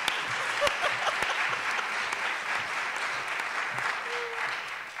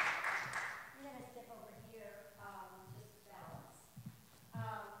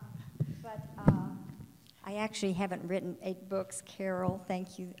 I actually haven't written 8 books, Carol,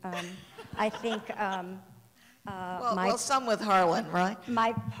 thank you. I think well, some with Harlan, right?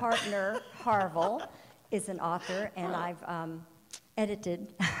 My partner, Harville, is an author, and I've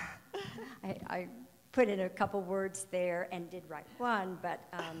edited. I put in a couple words there and did write one, but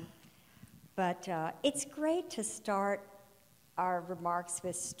it's great to start our remarks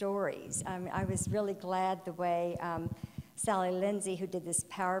with stories. I was really glad the way Sally Lindsay, who did this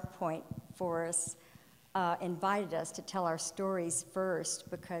PowerPoint for us, invited us to tell our stories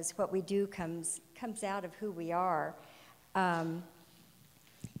first, because what we do comes out of who we are. And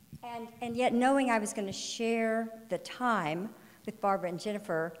yet, knowing I was going to share the time with Barbara and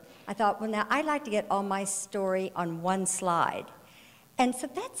Jennifer, I thought, well, now I'd like to get all my story on one slide. And so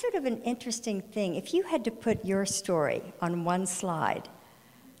that's sort of an interesting thing. If you had to put your story on one slide,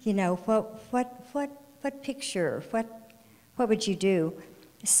 you know, what picture, what would you do?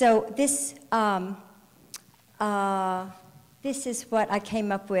 So this this is what I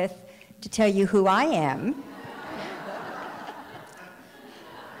came up with to tell you who I am.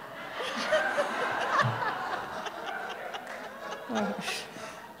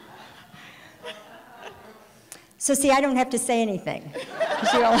 So see, I don't have to say anything.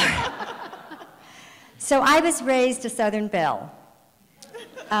 So I was raised a Southern belle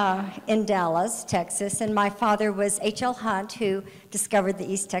in Dallas, Texas, and my father was H.L. Hunt, who discovered the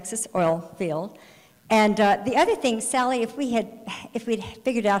East Texas oil field. And the other thing, Sally, if we'd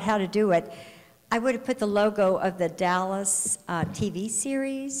figured out how to do it, I would have put the logo of the Dallas TV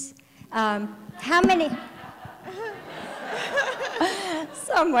series. How many?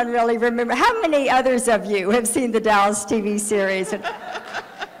 Someone really remember. How many others of you have seen the Dallas TV series?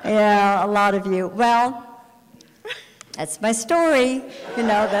 Yeah, a lot of you. Well, that's my story. You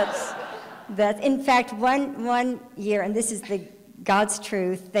know, that's in fact, one year, and this is God's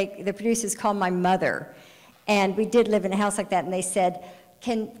truth, the producers called my mother, and we did live in a house like that, and they said,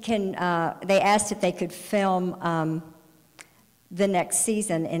 they asked if they could film the next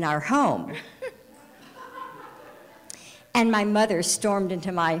season in our home. And my mother stormed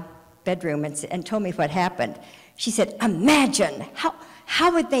into my bedroom and told me what happened. She said, imagine,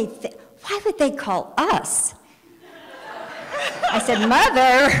 how would they, why would they call us? I said,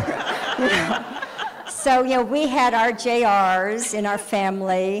 Mother, you know. So, you know, we had our JRs in our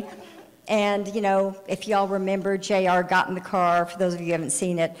family, and, you know, if y'all remember, JR got in the car, for those of you who haven't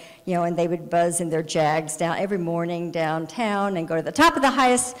seen it, you know, and they would buzz in their Jags down every morning downtown and go to the top of the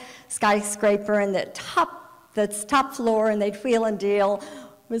highest skyscraper and the top floor, and they'd wheel and deal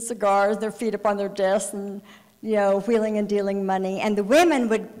with cigars, their feet up on their desks, and, you know, wheeling and dealing money. And the women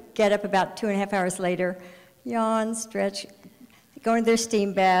would get up about 2.5 hours later, yawn, stretch, go into their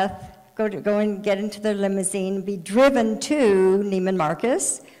steam bath, go and get into their limousine, be driven to Neiman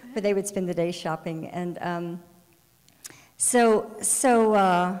Marcus, where they would spend the day shopping. And so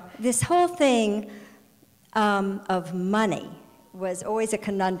this whole thing of money was always a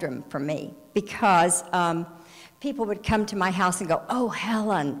conundrum for me, because people would come to my house and go, oh,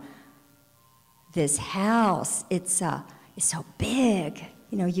 Helen, this house, it's so big.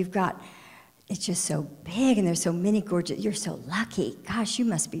 You know, it's just so big, and there's so many gorgeous, you're so lucky. Gosh, you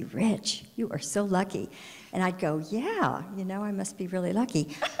must be rich. You are so lucky. And I'd go, yeah, you know, I must be really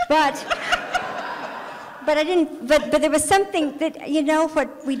lucky. But there was something that, you know,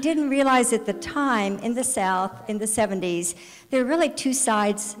 what we didn't realize at the time in the South, in the 70s, there were really two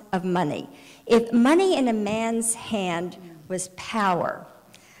sides of money. If money in a man's hand was power,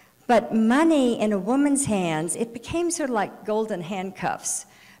 but money in a woman's hands, it became sort of like golden handcuffs,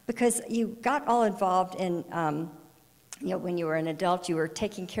 because you got all involved in, you know, when you were an adult, you were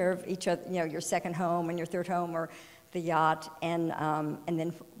taking care of each other, you know, your second home and your third home, or the yacht, and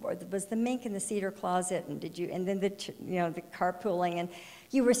then was the mink in the cedar closet, and then the carpooling, and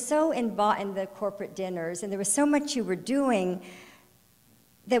you were so involved in the corporate dinners, and there was so much you were doing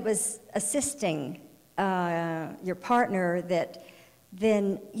that was assisting your partner, that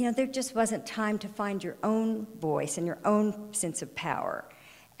then, you know, there just wasn't time to find your own voice and your own sense of power.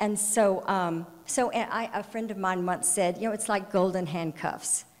 And so, a friend of mine once said, you know, it's like golden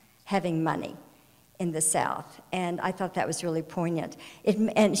handcuffs, having money in the South. And I thought that was really poignant.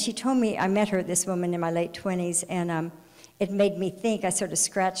 And she told me, I met her, this woman, in my late 20s, and it made me think. I sort of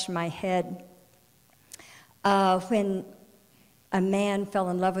scratched my head when a man fell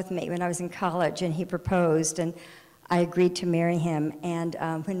in love with me when I was in college, and he proposed, and I agreed to marry him. And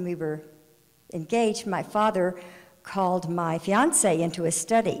when we were engaged, my father called my fiance into his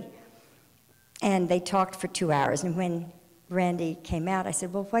study, and they talked for 2 hours. And when Randy came out, I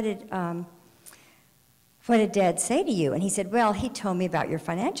said, well, what did Dad say to you? And he said, well, he told me about your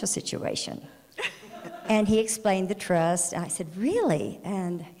financial situation. And he explained the trust. And I said, really?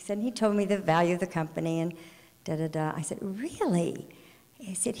 And he said, he told me the value of the company, and da-da-da. I said, really?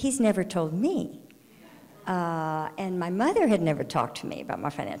 He said, he's never told me. And my mother had never talked to me about my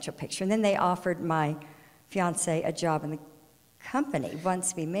financial picture. And then they offered my fiance a job in the company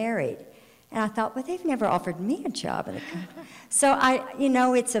once we married. And I thought, well, they've never offered me a job in the company. So you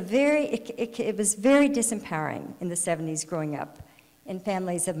know, it was very disempowering in the 70s growing up in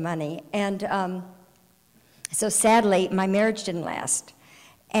families of money. And so sadly, my marriage didn't last.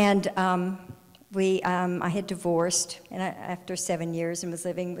 And I had divorced after 7 years and was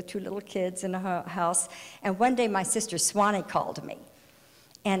living with 2 little kids in a house. And one day my sister Swanee called me.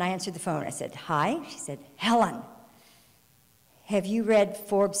 And I answered the phone. I said, hi. She said, Helen, have you read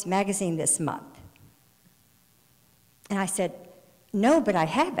Forbes magazine this month? And I said, no, but I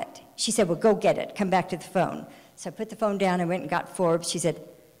have it. She said, well, go get it. Come back to the phone. So I put the phone down and went and got Forbes. She said,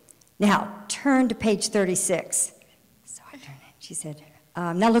 now turn to page 36. So I turned it. She said,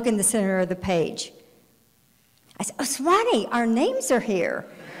 now look in the center of the page. I said, oh, Swanee, our names are here.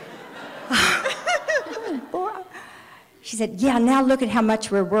 She said, yeah, now look at how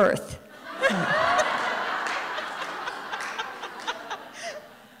much we're worth.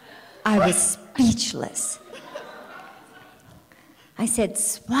 I was speechless. I said,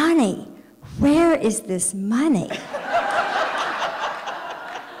 Swanee, where is this money?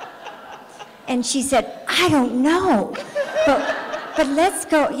 And she said, I don't know, but let's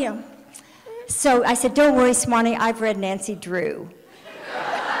go, you know. So I said, don't worry, Swanee, I've read Nancy Drew.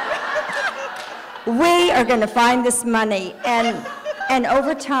 We are going to find this money. And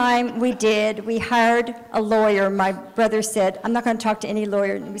over time, we did. We hired a lawyer. My brother said, I'm not going to talk to any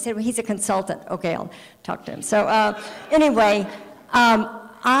lawyer. And we said, well, he's a consultant. Okay, I'll talk to him. So anyway,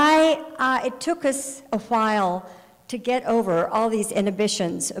 it took us a while to get over all these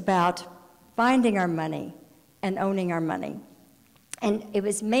inhibitions about finding our money and owning our money. And it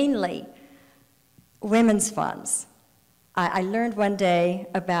was mainly women's funds. I learned one day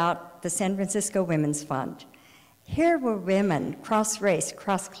about the San Francisco Women's Fund. Here were women, cross-race,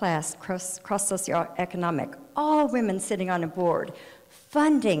 cross-class, cross-socioeconomic, all women sitting on a board,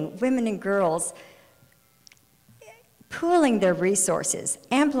 funding women and girls, pooling their resources,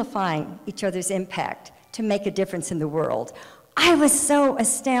 amplifying each other's impact to make a difference in the world. I was so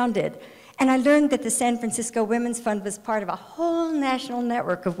astounded. And I learned that the San Francisco Women's Fund was part of a whole national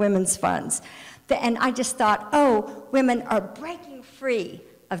network of women's funds. And I just thought, oh, women are breaking free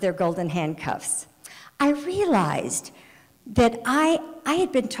of their golden handcuffs. I realized that I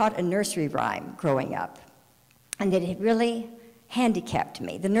had been taught a nursery rhyme growing up, and that it really handicapped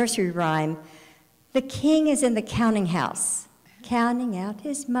me. The nursery rhyme, the king is in the counting house, counting out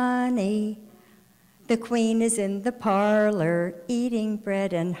his money. The queen is in the parlor, eating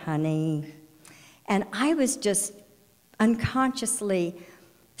bread and honey. And I was just unconsciously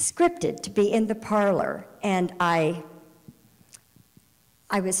scripted to be in the parlor, and I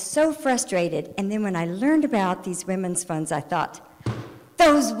was so frustrated. And then when I learned about these women's funds, I thought,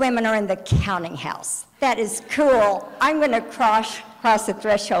 those women are in the counting house. That is cool. I'm going to cross the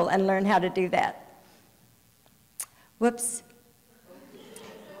threshold and learn how to do that. Whoops.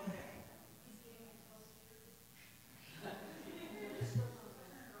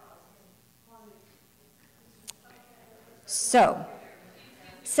 So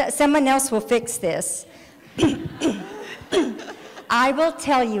someone else will fix this. I will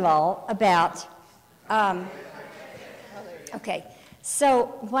tell you all about, okay,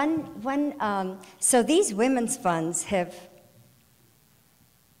 so so these women's funds have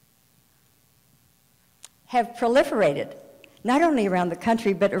proliferated, not only around the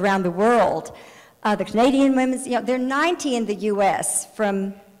country, but around the world. The Canadian women's, there are 90 in the US,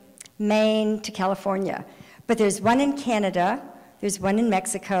 from Maine to California. But there's one in Canada, there's one in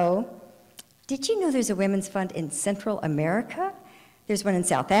Mexico. Did you know there's a women's fund in Central America? There's one in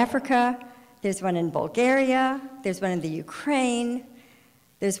South Africa, there's one in Bulgaria, there's one in the Ukraine,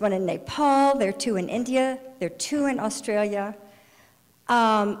 there's one in Nepal, there are two in India, there are two in Australia.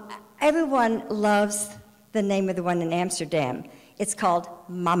 Everyone loves the name of the one in Amsterdam. It's called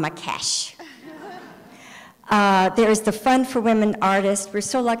Mama Cash. There is the Fund for Women Artists. We're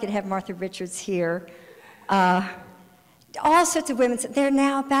so lucky to have Martha Richards here. All sorts of women's, there are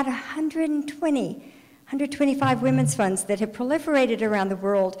now about 125 women's funds that have proliferated around the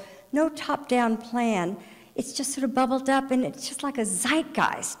world. No top-down plan. It's just sort of bubbled up, and it's just like a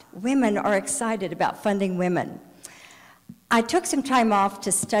zeitgeist. Women are excited about funding women. I took some time off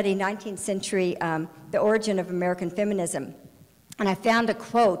to study 19th century, the origin of American feminism. And I found a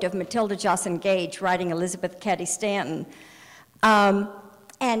quote of Matilda Joslyn Gage writing Elizabeth Cady Stanton.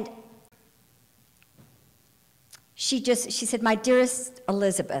 And she said, my dearest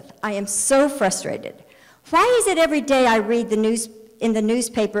Elizabeth, I am so frustrated. Why is it every day I read in the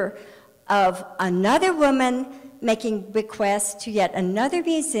newspaper of another woman making bequests to yet another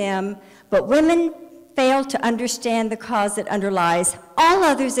museum, but women fail to understand the cause that underlies all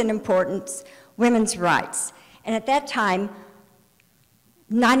others in importance, women's rights? And at that time,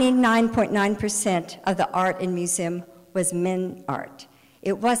 99.9% of the art in museum was men art.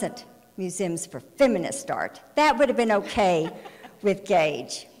 It wasn't museums for feminist art. That would have been okay with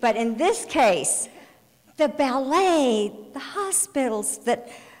Gage. But in this case, the ballet, the hospitals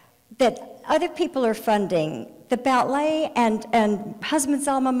that other people are funding, the ballet and husbands'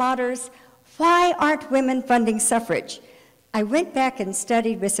 alma maters, why aren't women funding suffrage? I went back and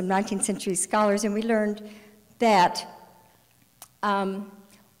studied with some 19th century scholars, and we learned that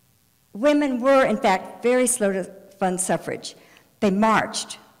women were, in fact, very slow to fund suffrage. They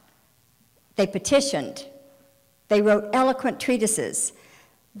marched. They petitioned. They wrote eloquent treatises.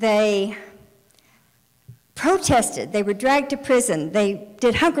 They protested. They were dragged to prison. They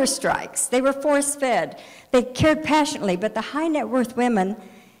did hunger strikes. They were force-fed. They cared passionately, but the high net worth women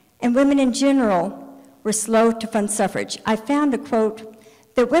and women in general were slow to fund suffrage. I found a quote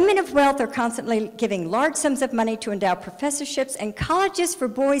The women of wealth are constantly giving large sums of money to endow professorships and colleges for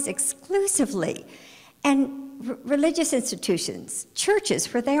boys exclusively, and religious institutions,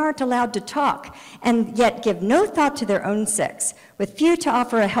 churches where they aren't allowed to talk, and yet give no thought to their own sex, with few to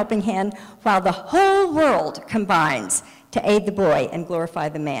offer a helping hand, while the whole world combines to aid the boy and glorify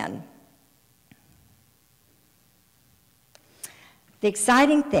the man. The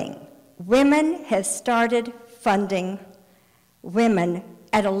exciting thing, women have started funding women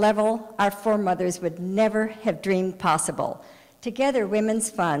at a level our foremothers would never have dreamed possible. Together, women's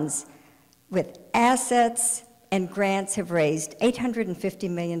funds with assets and grants have raised $850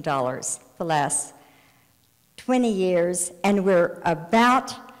 million the last 20 years, and we're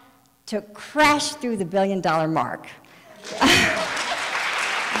about to crash through the billion-dollar mark.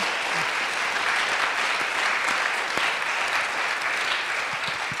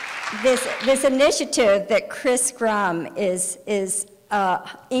 This initiative that Chris Grum is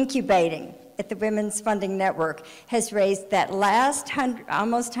incubating at the Women's Funding Network has raised that last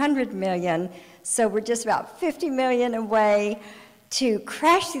almost 100 million, so we're just about 50 million away to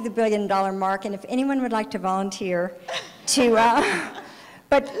crash through the billion-dollar mark. And if anyone would like to volunteer to,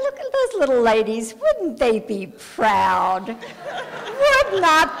 but look at those little ladies, wouldn't they be proud? Would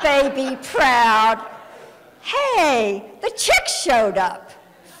not they be proud? Hey, the chicks showed up.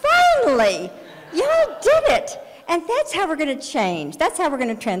 Finally, y'all did it. And that's how we're going to change. That's how we're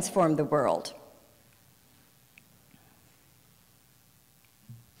going to transform the world.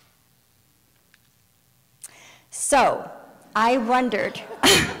 So, I wondered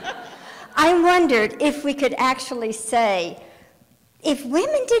if we could actually say, if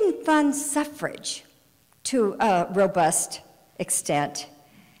women didn't fund suffrage to a robust extent,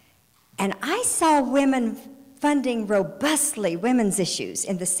 and I saw women funding robustly women's issues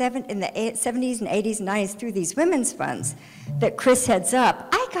in the 70s and 80s and 90s through these women's funds that Chris heads up,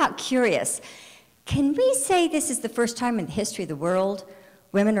 I got curious. Can we say this is the first time in the history of the world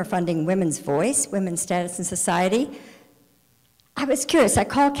women are funding women's voice, women's status in society? I was curious. I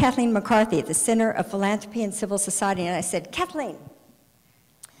called Kathleen McCarthy at the Center of Philanthropy and Civil Society, and I said, Kathleen,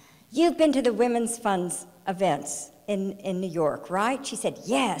 you've been to the women's funds events in New York, right? She said,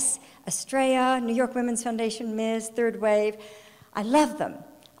 yes. Estrella, New York Women's Foundation, Ms., Third Wave. I love them.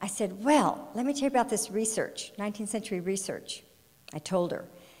 I said, well, let me tell you about this research, 19th century research. I told her.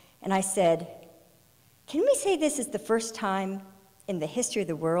 And I said, can we say this is the first time in the history of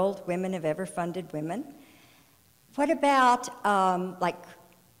the world women have ever funded women? What about, like,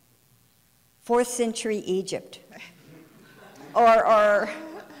 4th century Egypt? Or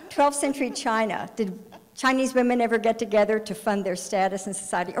 12th century China? Did Chinese women ever get together to fund their status in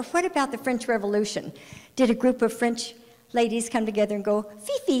society? Or what about the French Revolution? Did a group of French ladies come together and go,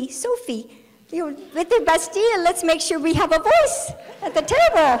 Fifi, Sophie, you know, with the Bastille, let's make sure we have a voice at the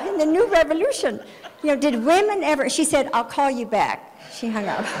table in the new revolution. You know, did women ever, she said, I'll call you back. She hung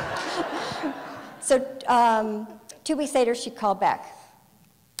up. So 2 weeks later, she called back.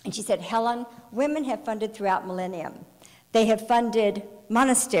 And she said, Helen, women have funded throughout millennium. They have funded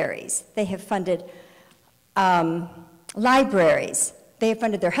monasteries. They have funded libraries. They have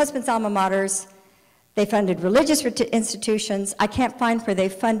funded their husbands' alma maters. They funded religious institutions. I can't find where they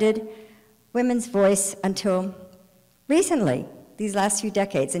funded women's voice until recently, these last few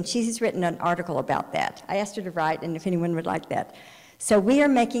decades, and she's written an article about that. I asked her to write, and if anyone would like that. So we are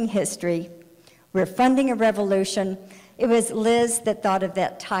making history. We're funding a revolution. It was Liz that thought of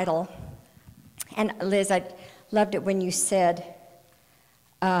that title. And Liz, I loved it when you said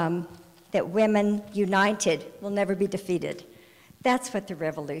that women united will never be defeated. That's what the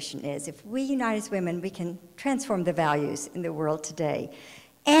revolution is. If we unite as women, we can transform the values in the world today.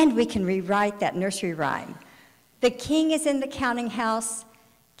 And we can rewrite that nursery rhyme. The king is in the counting house,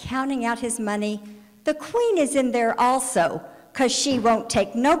 counting out his money. The queen is in there also, because she won't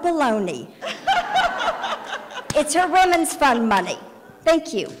take no baloney. It's her women's fund money.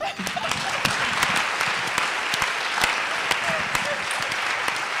 Thank you.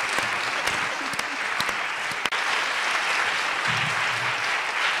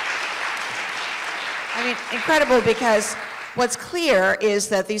 I mean, incredible, because what's clear is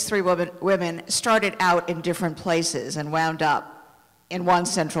that these three women started out in different places and wound up in one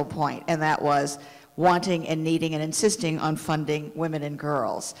central point, and that was wanting and needing and insisting on funding women and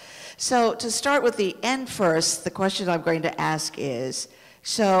girls. So to start with the end first, the question I'm going to ask is,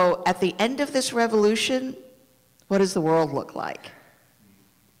 so at the end of this revolution, what does the world look like?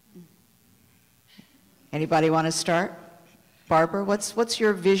 Anybody want to start? Barbara, what's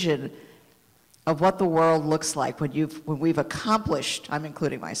your vision of what the world looks like when we've accomplished, I'm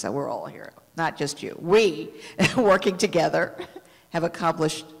including myself, we're all here, not just you, we working together, have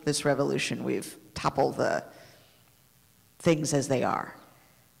accomplished this revolution. We've toppled the things as they are.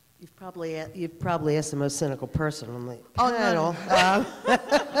 You've probably asked the most cynical person on the Oh, panel.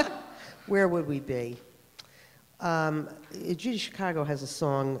 Where would we be? Judy Chicago has a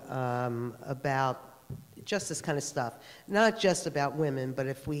song about just this kind of stuff. Not just about women, but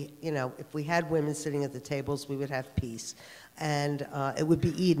if we had women sitting at the tables, we would have peace. And it would be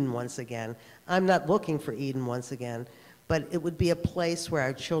Eden once again. I'm not looking for Eden once again, but it would be a place where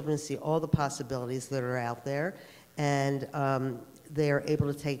our children see all the possibilities that are out there, and they are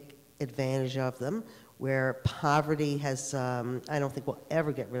able to take advantage of them, where poverty has, I don't think we'll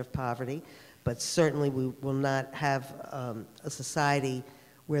ever get rid of poverty, but certainly we will not have a society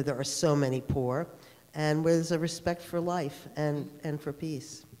where there are so many poor, and where there's a respect for life and for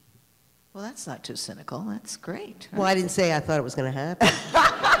peace. Well, that's not too cynical. That's great. Well, I didn't say I thought it was going to happen.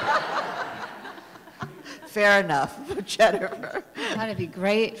 Fair enough, Jennifer. I thought it'd be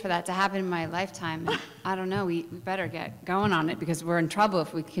great for that to happen in my lifetime. I don't know, we better get going on it because we're in trouble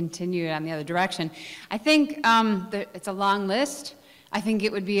if we continue on the other direction. I think it's a long list. I think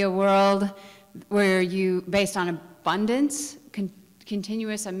it would be a world where you, based on abundance,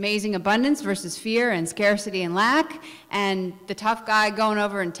 continuous amazing abundance versus fear and scarcity and lack, and the tough guy going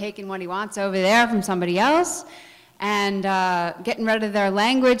over and taking what he wants over there from somebody else, and getting rid of their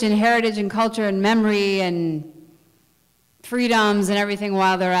language and heritage and culture and memory and freedoms and everything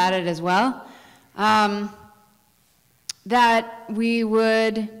while they're at it as well. That we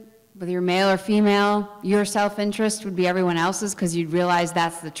would, whether you're male or female, your self-interest would be everyone else's because you'd realize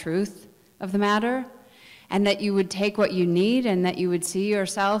that's the truth of the matter, and that you would take what you need and that you would see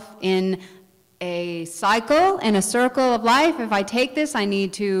yourself in a cycle, in a circle of life. If I take this, I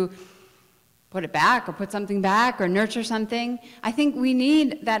need to put it back or put something back or nurture something. I think we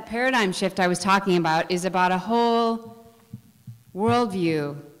need that paradigm shift I was talking about is about a whole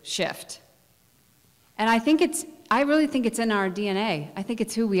worldview shift. And I really think it's in our DNA. I think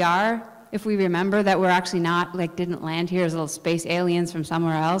it's who we are. If we remember that we're actually not, didn't land here as little space aliens from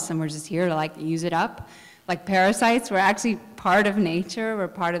somewhere else and we're just here to use it up. Like parasites, we're actually part of nature, we're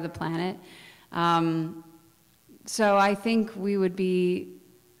part of the planet. So I think we would be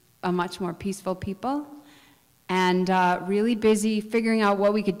a much more peaceful people and really busy figuring out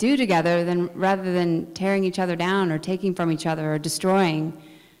what we could do together rather than tearing each other down or taking from each other or destroying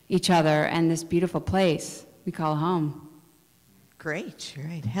each other and this beautiful place we call home. Great,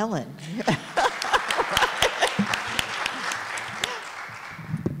 Helen.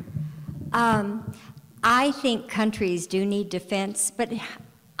 I think countries do need defense, but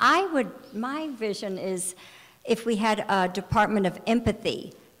my vision is if we had a Department of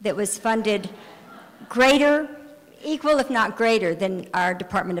Empathy that was funded equal if not greater than our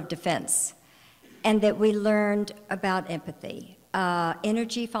Department of Defense, and that we learned about empathy.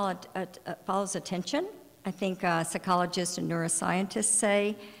 Energy follows attention. I think psychologists and neuroscientists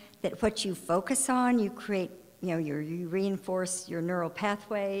say that what you focus on, you create, you reinforce your neural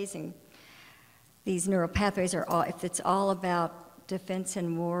pathways, and these neural pathways are all, if it's all about defense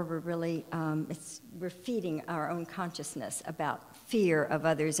and war, we're really, we're feeding our own consciousness about fear of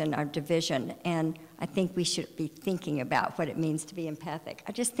others and our division, and I think we should be thinking about what it means to be empathic.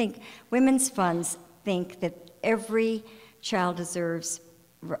 I just think women's funds think that every child deserves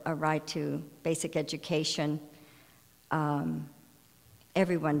a right to basic education.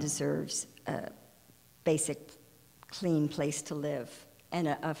 Everyone deserves a basic, clean place to live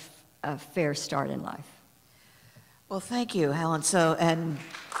and a fair start in life. Well, thank you, Helen.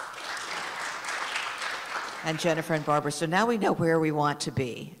 And Jennifer and Barbara. So now we know where we want to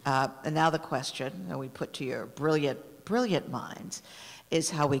be. And now the question that we put to your brilliant minds is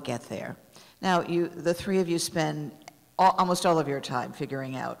how we get there. Now, the three of you spend almost all of your time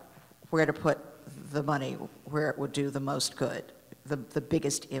figuring out where to put the money, where it would do the most good, the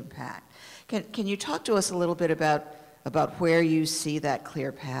biggest impact. Can you talk to us a little bit about where you see that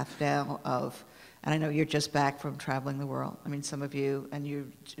clear path now of, and I know you're just back from traveling the world. I mean, some of you, and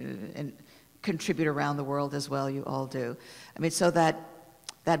you contribute around the world as well, you all do. I mean, so that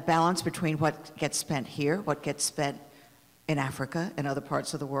balance between what gets spent here, what gets spent in Africa and other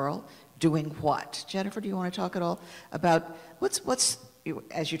parts of the world, doing what? Jennifer, do you want to talk at all about what's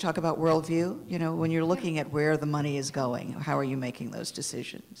as you talk about worldview, when you're looking at where the money is going, how are you making those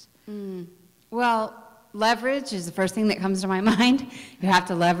decisions? Well, leverage is the first thing that comes to my mind. You have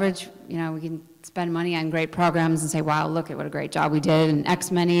to leverage, we can spend money on great programs and say, wow, look at what a great job we did, and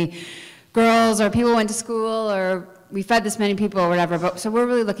X many girls or people went to school, or we fed this many people or whatever. So we're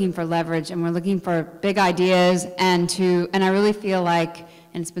really looking for leverage, and we're looking for big ideas, and I really feel like,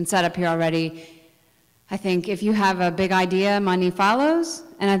 and it's been set up here already, I think if you have a big idea, money follows,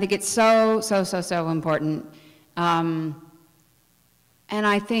 and I think it's so, so, so, so important. And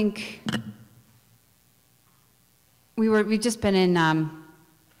I think we've just been in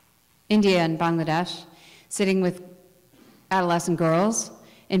India and Bangladesh, sitting with adolescent girls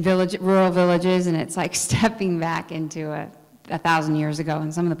in rural villages, and it's like stepping back into 1,000 years ago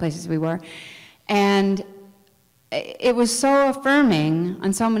in some of the places we were. And it was so affirming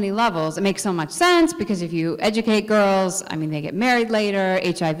on so many levels. It makes so much sense because if you educate girls, I mean, they get married later,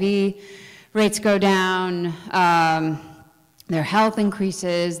 HIV rates go down, their health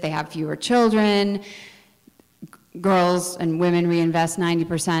increases, they have fewer children, girls and women reinvest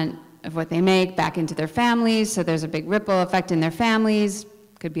 90% of what they make back into their families, so there's a big ripple effect in their families.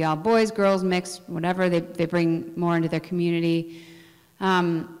 Could be all boys, girls, mixed, whatever, they bring more into their community.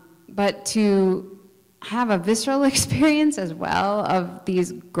 But to have a visceral experience as well of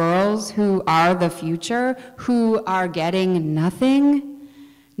these girls who are the future, who are getting nothing,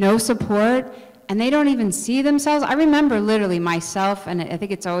 no support, and they don't even see themselves. I remember literally myself, and I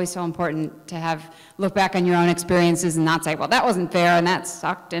think it's always so important to look back on your own experiences and not say, well, that wasn't fair and that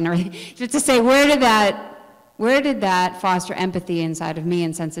sucked and everything. Just to say, where did that foster empathy inside of me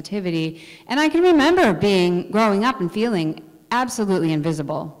and sensitivity? And I can remember growing up and feeling absolutely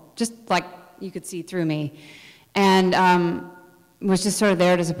invisible, just like you could see through me, and was just sort of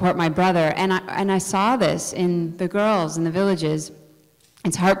there to support my brother. And I saw this in the girls in the villages.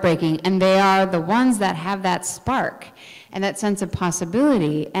 It's heartbreaking, and they are the ones that have that spark and that sense of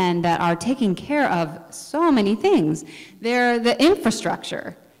possibility and that are taking care of so many things. They're the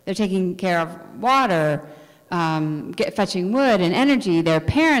infrastructure. They're taking care of water, fetching wood and energy, their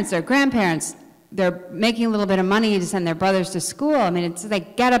parents, their grandparents. They're making a little bit of money to send their brothers to school. I mean, it's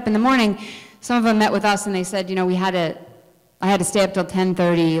like get up in the morning. Some of them met with us and they said, you know, I had to stay up till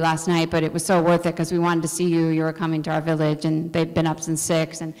 10:30 last night, but it was so worth it because we wanted to see you. You were coming to our village, and they've been up since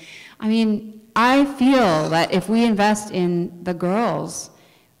 6. And I mean, I feel that if we invest in the girls,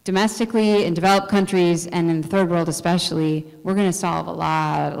 domestically, in developed countries, and in the third world especially, we're going to solve a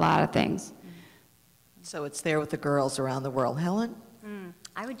lot of things. So it's there with the girls around the world. Helen?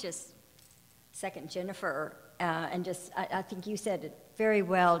 I would just second Jennifer, and just, I think you said it very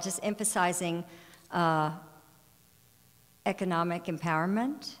well, just emphasizing economic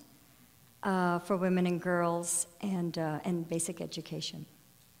empowerment for women and girls and basic education.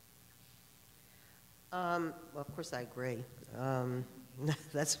 Well, of course I agree.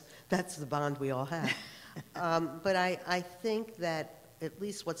 That's the bond we all have. But I think that at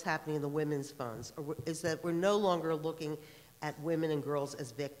least what's happening in the women's funds is that we're no longer looking at women and girls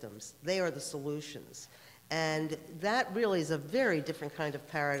as victims. They are the solutions. And that really is a very different kind of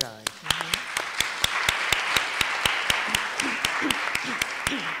paradigm.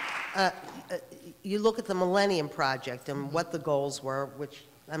 You look at the Millennium Project and what the goals were, which,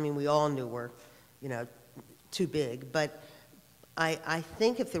 I mean, we all knew were, you know, too big. But I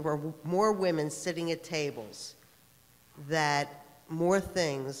think if there were more women sitting at tables, that more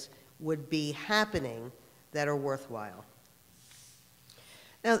things would be happening that are worthwhile.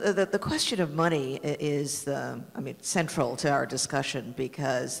 Now, the question of money is, central to our discussion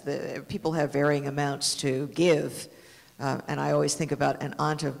because people have varying amounts to give. And I always think about an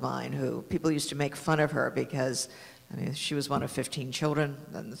aunt of mine who people used to make fun of her because, I mean, she was one of 15 children,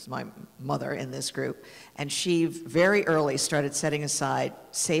 and this is my mother in this group, and she very early started setting aside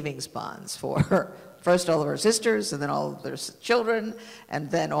savings bonds for first all of her sisters, and then all of their children, and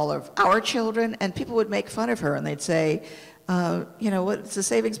then all of our children, and people would make fun of her, and they'd say, you know, what's a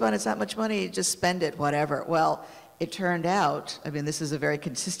savings bond? It's not much money, just spend it, whatever. Well, it turned out, I mean, this is a very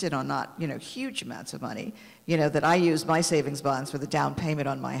consistent on not, you know, huge amounts of money, you know, that I used my savings bonds for the down payment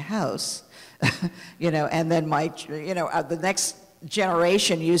on my house, you know, and then my, you know, the next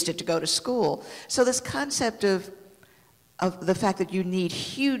generation used it to go to school. So this concept of the fact that you need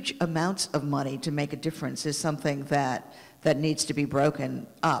huge amounts of money to make a difference is something that needs to be broken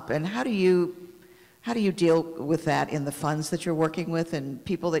up. And how do you deal with that in the funds that you're working with and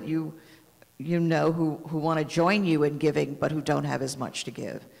people that you know who want to join you in giving but who don't have as much to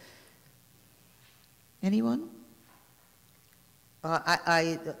give? Anyone?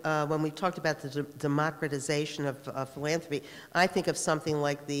 When we talked about the democratization of philanthropy, I think of something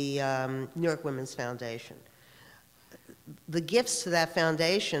like the New York Women's Foundation. The gifts to that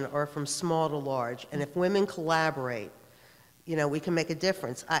foundation are from small to large, and if women collaborate, you know, we can make a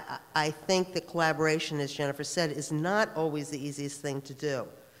difference. I think that collaboration, as Jennifer said, is not always the easiest thing to do,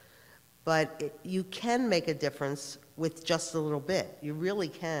 but you can make a difference with just a little bit. You really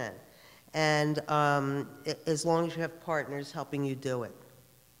can. And as long as you have partners helping you do it.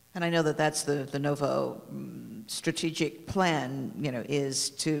 And I know that that's the Novo strategic plan, is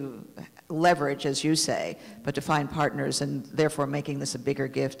to leverage, as you say, but to find partners and therefore making this a bigger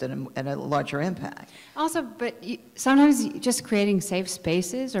gift and a larger impact. Also, but sometimes just creating safe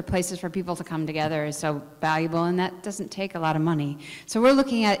spaces or places for people to come together is so valuable, and that doesn't take a lot of money. So we're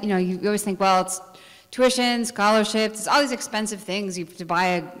looking at, you always think, well, it's tuition, scholarships, it's all these expensive things. You have to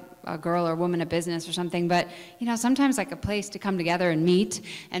buy a girl or woman a business or something, but sometimes like a place to come together and meet,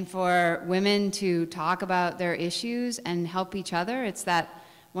 and for women to talk about their issues and help each other. It's that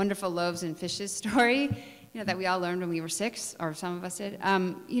wonderful loaves and fishes story, that we all learned when we were 6, or some of us did.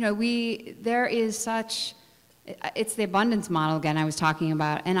 There is such, it's the abundance model again I was talking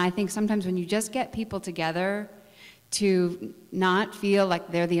about, and I think sometimes when you just get people together to not feel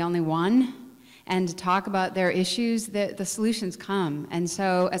like they're the only one, and to talk about their issues, the solutions come. And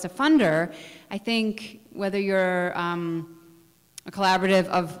so as a funder, I think whether you're a collaborative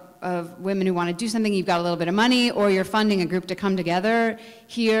of women who want to do something, you've got a little bit of money, or you're funding a group to come together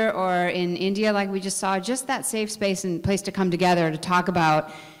here or in India, like we just saw, just that safe space and place to come together to talk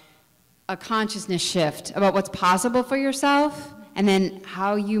about a consciousness shift about what's possible for yourself, and then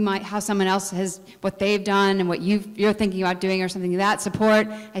how someone else has, what they've done and what you're thinking about doing or something, that support,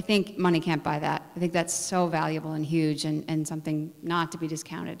 I think money can't buy that. I think that's so valuable and huge and something not to be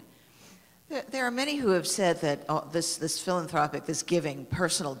discounted. There are many who have said that this philanthropic, this giving,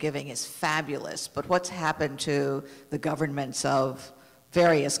 personal giving is fabulous, but what's happened to the governments of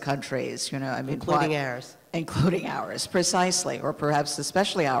various countries, including ours. Including ours, precisely, or perhaps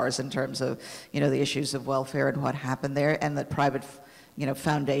especially ours in terms of, the issues of welfare and what happened there, and that private,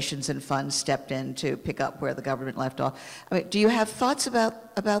 foundations and funds stepped in to pick up where the government left off. Do you have thoughts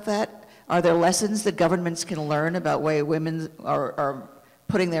about that? Are there lessons that governments can learn about way women are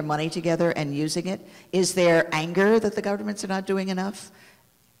putting their money together and using it? Is there anger that the governments are not doing enough?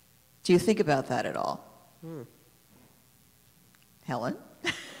 Do you think about that at all? Helen?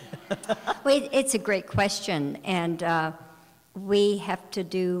 Well, it's a great question, and we have to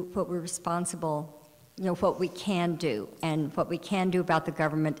do what we're responsible, what we can do, and what we can do about the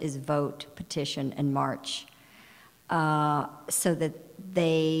government is vote, petition, and march, so that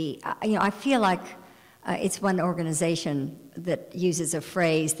they, I feel like it's one organization that uses a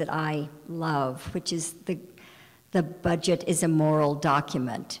phrase that I love, which is the budget is a moral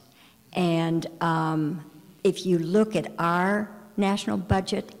document, and if you look at our national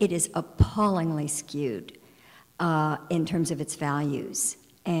budget, it is appallingly skewed in terms of its values.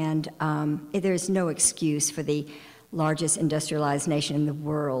 And there's no excuse for the largest industrialized nation in the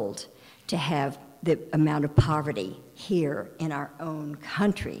world to have the amount of poverty here in our own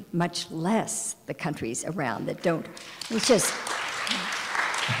country, much less the countries around that don't. It's just,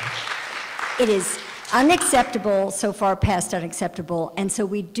 it is unacceptable, so far past unacceptable, and so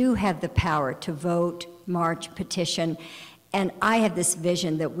we do have the power to vote, march, petition. And I have this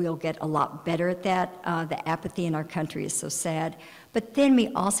vision that we'll get a lot better at that. The apathy in our country is so sad. But then we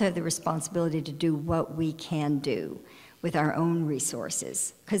also have the responsibility to do what we can do with our own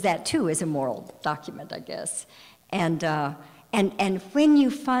resources, because that too is a moral document, I guess. And when you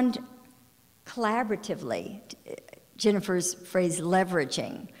fund collaboratively, Jennifer's phrase,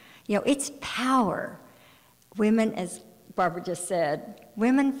 leveraging, it's power. Women, as Barbara just said,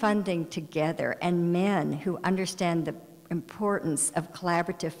 women funding together, and men who understand the importance of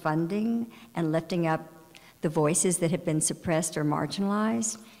collaborative funding and lifting up the voices that have been suppressed or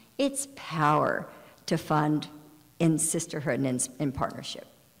marginalized, it's power to fund in sisterhood and in partnership.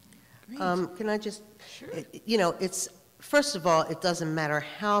 Can I just, sure. It's, first of all, it doesn't matter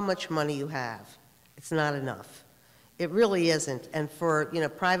how much money you have. It's not enough. It really isn't. And for,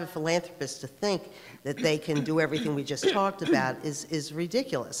 private philanthropists to think that they can do everything we just talked about is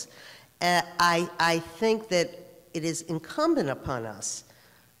ridiculous. I think that it is incumbent upon us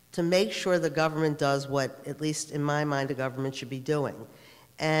to make sure the government does what, at least in my mind, the government should be doing.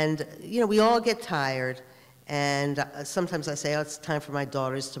 And, we all get tired, and sometimes I say, oh, it's time for my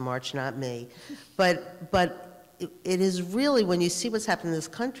daughters to march, not me. But it is really, when you see what's happened in this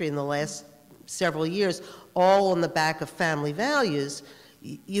country in the last several years, all on the back of family values,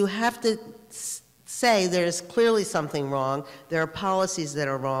 you have to say there's clearly something wrong, there are policies that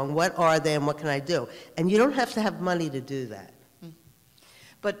are wrong, what are they and what can I do? And you don't have to have money to do that.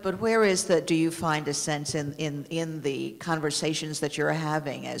 But where is the, do you find a sense in the conversations that you're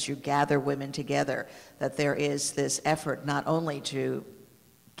having as you gather women together, that there is this effort not only to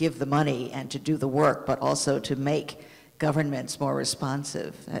give the money and to do the work, but also to make governments more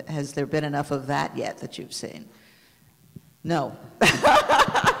responsive? Has there been enough of that yet that you've seen? No.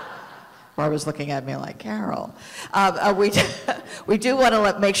 Barbara's looking at me like, Carol. We do want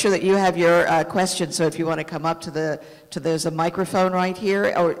to make sure that you have your questions, so if you want to come up there's a microphone right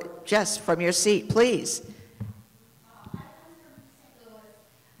here, or Jess, from your seat, please.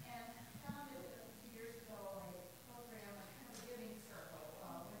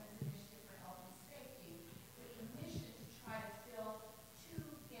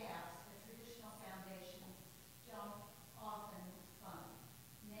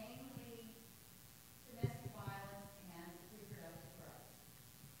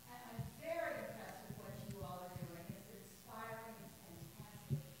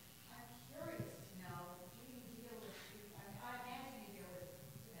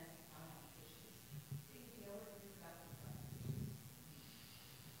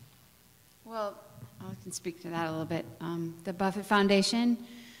 Well, I can speak to that a little bit. The Buffett Foundation,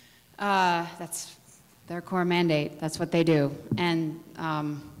 that's their core mandate. That's what they do. And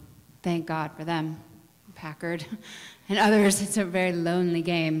thank God for them, Packard and others. It's a very lonely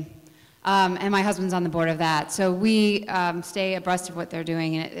game. And my husband's on the board of that. So we stay abreast of what they're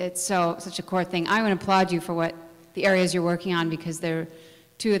doing, and it's such a core thing. I want to applaud you for what the areas you're working on, because they're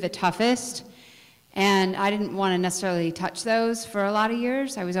two of the toughest. And I didn't want to necessarily touch those for a lot of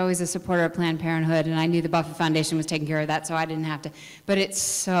years. I was always a supporter of Planned Parenthood, and I knew the Buffett Foundation was taking care of that, so I didn't have to. But it's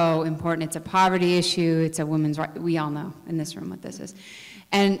so important. It's a poverty issue. It's a women's right. We all know in this room what this is.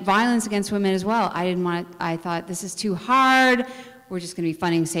 And violence against women as well. I thought this is too hard. We're just going to be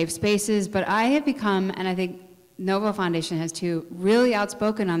funding safe spaces. But I have become, and I think Novo Foundation has too, really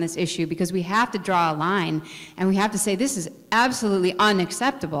outspoken on this issue, because we have to draw a line, and we have to say this is absolutely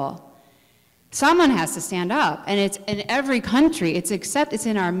unacceptable. Someone has to stand up, and it's in every country. It's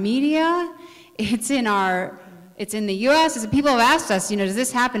in our media, it's in the U.S. People have asked us, does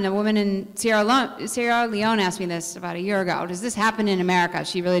this happen? A woman in Sierra Leone asked me this about a year ago. Does this happen in America?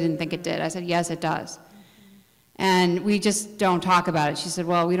 She really didn't think it did. I said, yes, it does. And we just don't talk about it. She said,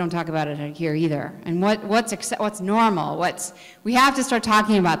 well, we don't talk about it here either. And what's normal? We have to start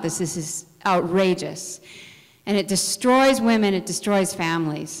talking about this. This is outrageous. And it destroys women, it destroys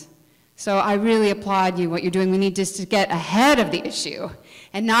families. So I really applaud you, what you're doing. We need just to get ahead of the issue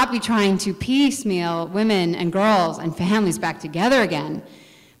and not be trying to piecemeal women and girls and families back together again.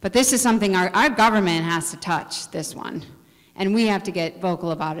 But this is something our government has to touch, this one. And we have to get vocal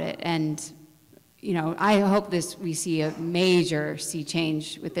about it. And, I hope we see a major sea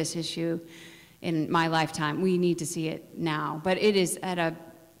change with this issue in my lifetime. We need to see it now. But it is at a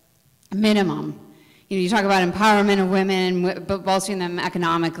minimum. You talk about empowerment of women, bolstering them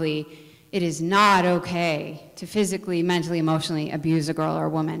economically. It is not okay to physically, mentally, emotionally abuse a girl or a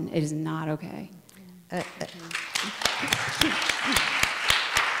woman. It is not okay.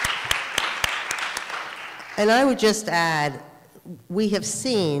 And I would just add, we have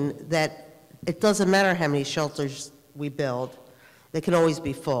seen that it doesn't matter how many shelters we build, they can always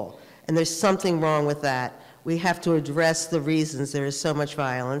be full. And there's something wrong with that. We have to address the reasons there is so much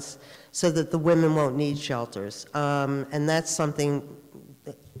violence so that the women won't need shelters. And that's something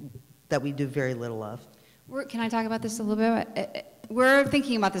that we do very little of. Can I talk about this a little bit? We're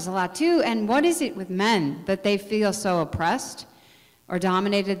thinking about this a lot too, and what is it with men that they feel so oppressed or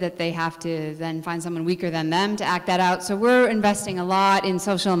dominated that they have to then find someone weaker than them to act that out? So we're investing a lot in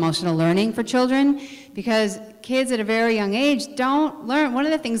social emotional learning for children, because kids at a very young age don't learn. One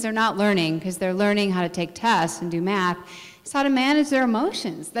of the things they're not learning, because they're learning how to take tests and do math, is how to manage their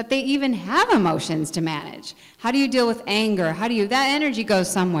emotions, that they even have emotions to manage. How do you deal with anger? That energy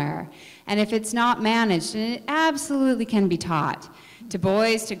goes somewhere. And if it's not managed, and it absolutely can be taught to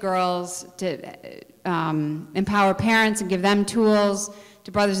boys, to girls, to empower parents and give them tools,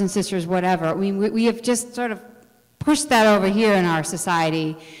 to brothers and sisters, whatever. I mean, we have just sort of pushed that over here in our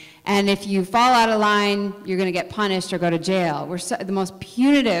society. And if you fall out of line, you're going to get punished or go to jail. We're the most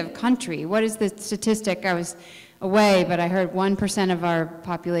punitive country. What is the statistic? I was away, but I heard 1% of our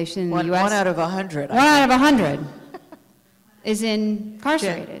population in the U.S. 1 out of 100. 1 out of 100 is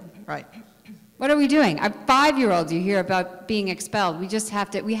incarcerated. Yeah, right. What are we doing? Our 5-year-olds, you hear about being expelled. We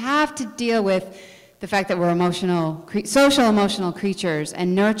have to deal with the fact that we're social emotional creatures,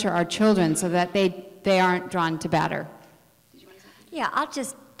 and nurture our children so that they aren't drawn to batter. Yeah, I'll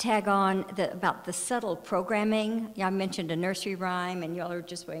just tag on about the subtle programming. I mentioned a nursery rhyme, and y'all are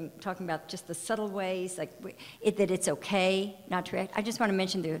just talking about just the subtle ways, like that it's okay not to react. I just want to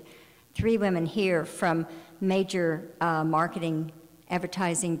mention there are 3 women here from major marketing,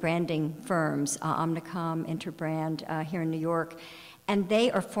 advertising, branding firms, Omnicom, Interbrand, here in New York, and they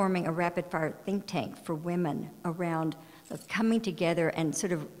are forming a rapid-fire think tank for women around coming together and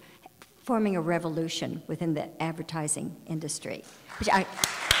sort of forming a revolution within the advertising industry. Which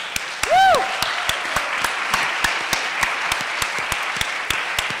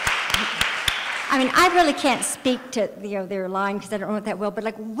I mean, I really can't speak to, their line because I don't know it that well, but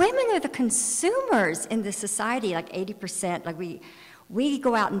like women are the consumers in this society, like 80%, like we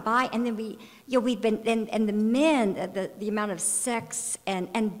go out and buy, and then we've been, and the men, the amount of sex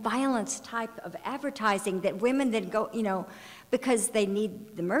and violence type of advertising that women then go, because they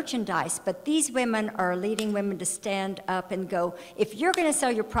need the merchandise. But these women are leading women to stand up and go, if you're gonna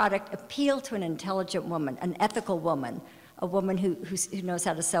sell your product, appeal to an intelligent woman, an ethical woman, a woman who knows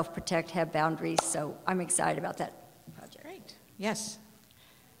how to self-protect, have boundaries. So I'm excited about that project. Great. Yes.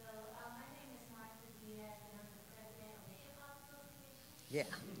 Yeah.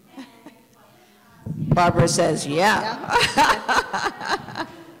 Barbara says, yeah.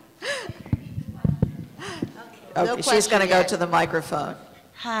 No Okay, she's going to go yet. to the microphone.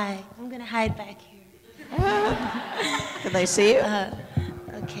 Hi, I'm going to hide back here. Can they see you?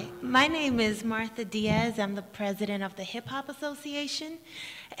 Okay, my name is Martha Diaz. I'm the president of the Hip Hop Association.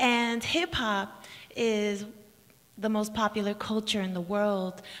 And hip hop is the most popular culture in the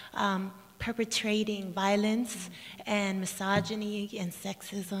world, perpetrating violence and misogyny and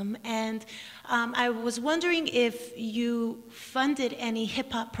sexism. And I was wondering if you funded any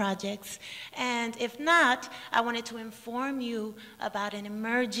hip hop projects. And if not, I wanted to inform you about an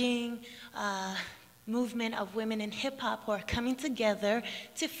emerging movement of women in hip hop who are coming together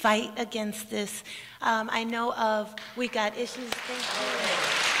to fight against this. I know of, we got issues.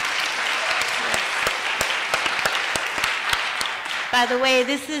 By the way,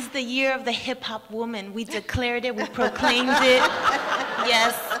 this is the year of the hip hop woman. We declared it, we proclaimed it,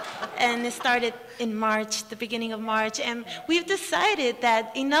 yes. And it started in March, the beginning of March. And we've decided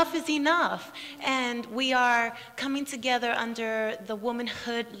that enough is enough. And we are coming together under the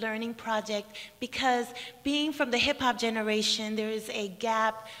Womanhood Learning Project because being from the hip hop generation, there is a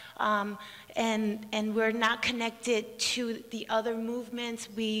gap and we're not connected to the other movements.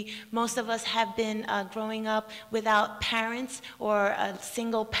 Most of us have been growing up without parents or a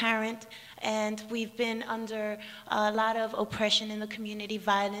single parent, and we've been under a lot of oppression in the community,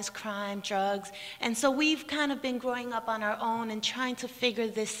 violence, crime, drugs, and so we've kind of been growing up on our own and trying to figure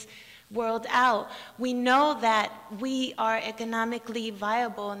this world out. We know that we are economically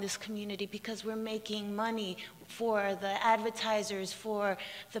viable in this community because we're making money for the advertisers, for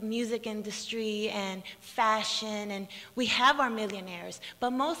the music industry and fashion, and we have our millionaires,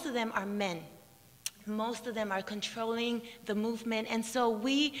 but most of them are men. Most of them are controlling the movement, and so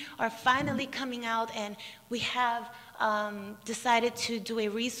we are finally coming out, and we have decided to do a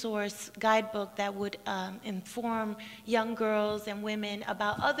resource guidebook that would inform young girls and women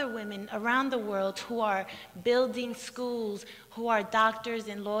about other women around the world who are building schools, who are doctors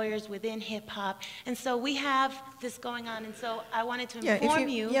and lawyers within hip-hop. And so we have this going on, and so I wanted to inform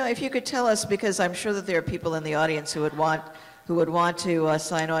you. Yeah, if you could tell us, because I'm sure that there are people in the audience who would want to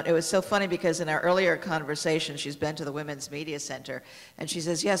sign on. It was so funny because in our earlier conversation, she's been to the Women's Media Center, and she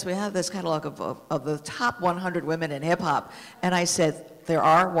says, yes, we have this catalog of the top 100 women in hip-hop. And I said, there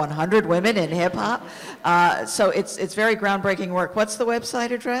are 100 women in hip-hop? So it's very groundbreaking work. What's the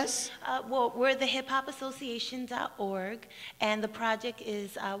website address? Well, we're the hiphopassociation.org, and the project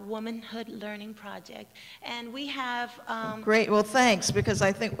is Womanhood Learning Project. And we have... Great. Well, thanks, because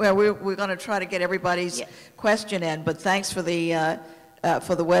I think we're going to try to get everybody's question in, but thanks for the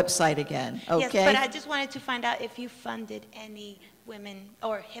website again. Okay? Yes, but I just wanted to find out if you funded any women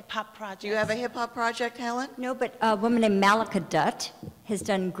or hip-hop projects. Do you have a hip-hop project, Helen? No, but a woman named Malika Dutt has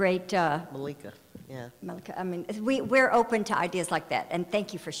done great. Malika, yeah. Malika, I mean, we're open to ideas like that, and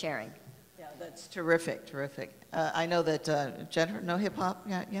thank you for sharing. Yeah, that's terrific, terrific. I know that Jennifer, no hip-hop,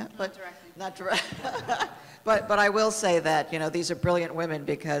 yeah, but not direct. But I will say that, these are brilliant women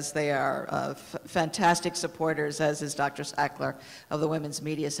because they are fantastic supporters, as is Dr. Sackler of the Women's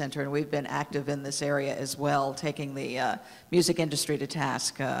Media Center, and we've been active in this area as well, taking the music industry to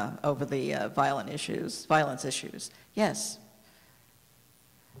task over the violence issues. Yes.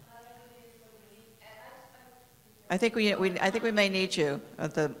 I think we may need you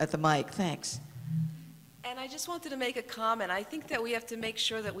at the mic. Thanks. And I just wanted to make a comment. I think that we have to make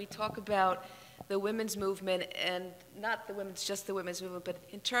sure that we talk about the women's movement, and not just the women's movement, but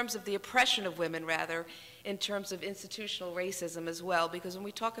in terms of the oppression of women, rather, in terms of institutional racism as well. Because when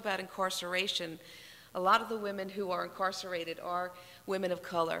we talk about incarceration, a lot of the women who are incarcerated are women of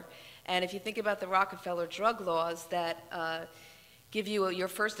color. And if you think about the Rockefeller drug laws that give you your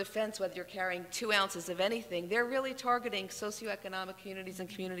first offense, whether you're carrying 2 ounces of anything, they're really targeting socioeconomic communities and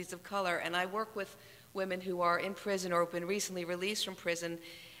communities of color. And I work with women who are in prison or have been recently released from prison,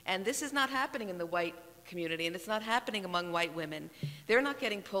 and this is not happening in the white community, and it's not happening among white women. They're not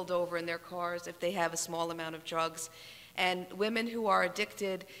getting pulled over in their cars if they have a small amount of drugs. And women who are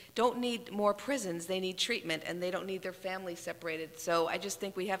addicted don't need more prisons, they need treatment, and they don't need their families separated. So I just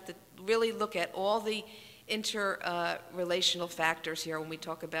think we have to really look at all the interrelational factors here when we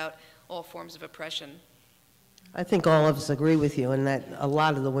talk about all forms of oppression. I think all of us agree with you, and that a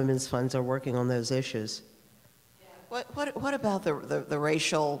lot of the women's funds are working on those issues. What about the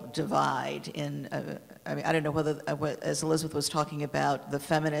racial divide in, I mean, I don't know whether, as Elizabeth was talking about, the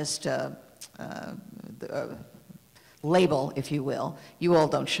feminist label, if you will, you all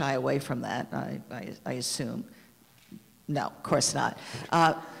don't shy away from that, I assume. No, of course not.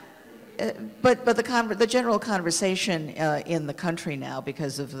 But the general conversation in the country now,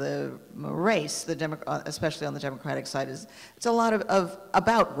 because of the race, especially on the Democratic side, it's a lot of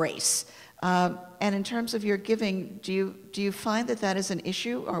about race. And in terms of your giving, do you find that is an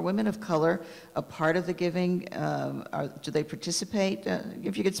issue? Are women of color a part of the giving? Do they participate?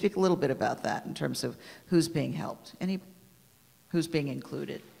 If you could speak a little bit about that in terms of who's being helped, who's being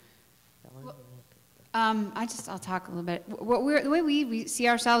included. I'll talk a little bit. The way we see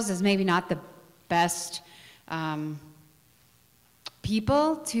ourselves as maybe not the best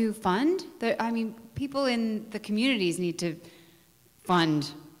people to fund. People in the communities need to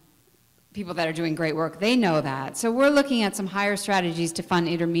fund people that are doing great work. They know that. So we're looking at some higher strategies to fund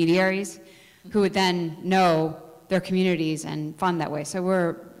intermediaries who would then know their communities and fund that way. So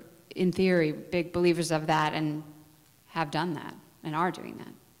we're, in theory, big believers of that and have done that and are doing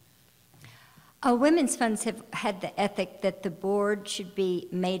that. Women's funds have had the ethic that the board should be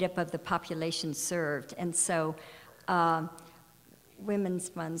made up of the population served. And so women's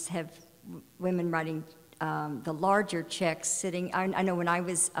funds have women writing the larger checks sitting. I know when I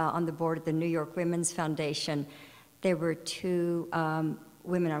was on the board of the New York Women's Foundation, there were 2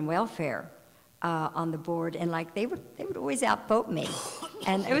 women on welfare on the board, and like they would always outvote me.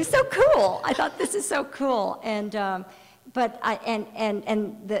 And it was so cool. I thought, this is so cool. And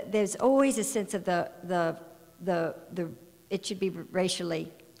there's always a sense of it should be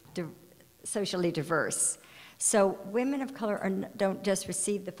racially, socially diverse. So women of color don't just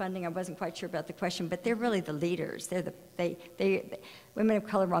receive the funding. I wasn't quite sure about the question, but they're really the leaders. Women of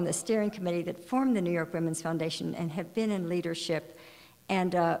color were on the steering committee that formed the New York Women's Foundation and have been in leadership.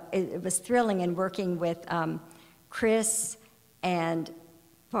 And it was thrilling in working with Chris and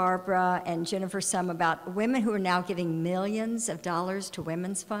Barbara and Jennifer about women who are now giving millions of dollars to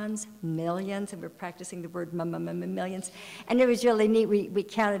women's funds, millions, and we're practicing the word millions. And it was really neat. We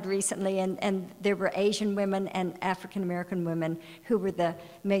counted recently, and there were Asian women and African American women who were the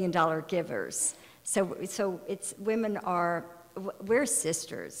 $1 million givers. So we're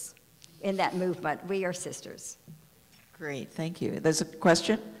sisters in that movement. We are sisters. Great, thank you. There's a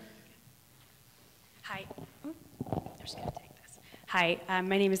question? Hi. I'm just going to take this. Hi,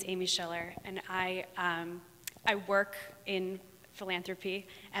 my name is Amy Schiller, and I work in philanthropy,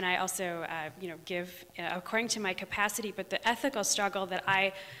 and I also give according to my capacity. But the ethical struggle that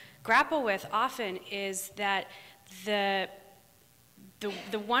I grapple with often is that the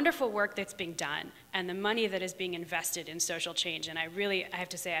wonderful work that's being done and the money that is being invested in social change, and I have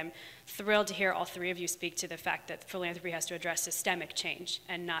to say I'm thrilled to hear all 3 of you speak to the fact that philanthropy has to address systemic change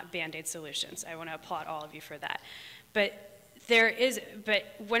and not Band-Aid solutions. I want to applaud all of you for that. But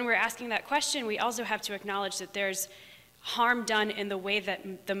when we're asking that question, we also have to acknowledge that there's harm done in the way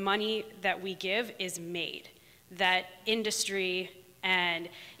that the money that we give is made, that industry, and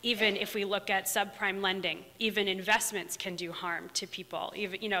even if we look at subprime lending, even investments can do harm to people.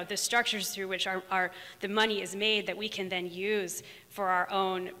 Even, the structures through which the money is made that we can then use for our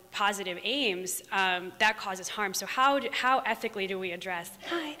own positive aims, that causes harm. So how ethically do we address,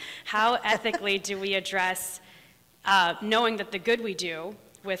 how ethically do we address knowing that the good we do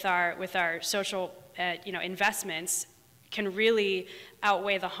with our social investments can really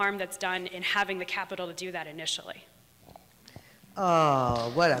outweigh the harm that's done in having the capital to do that initially?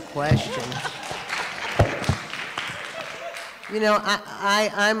 Oh, what a question.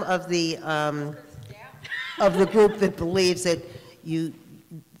 I'm of the group that believes that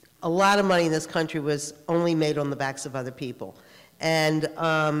a lot of money in this country was only made on the backs of other people. And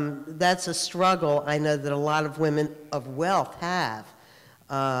that's a struggle I know that a lot of women of wealth have,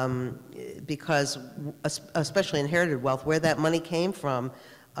 because especially inherited wealth, where that money came from,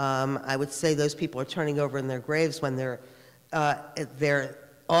 I would say those people are turning over in their graves when their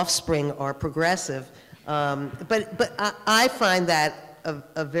offspring are progressive. But I find that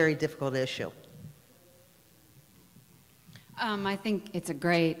a very difficult issue. I think it's a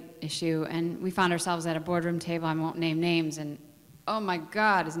great issue, and we found ourselves at a boardroom table, I won't name names, and oh my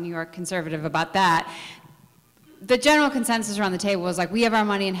God, is New York conservative about that. The general consensus around the table was like, we have our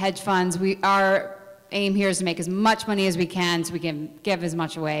money in hedge funds, our aim here is to make as much money as we can so we can give as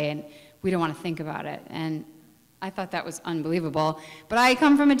much away, and we don't want to think about it. And I thought that was unbelievable. But I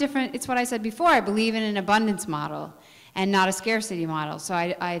come from a different, it's what I said before, I believe in an abundance model and not a scarcity model. So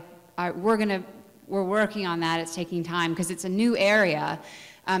we're working on that. It's taking time because it's a new area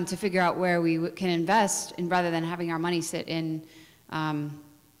to figure out where we can invest, and rather than having our money sit in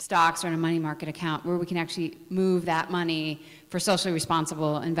stocks or in a money market account, where we can actually move that money for socially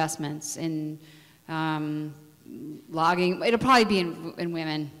responsible investments in logging. It'll probably be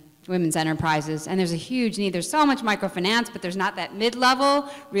in women's enterprises, and there's a huge need. There's so much microfinance, but there's not that mid-level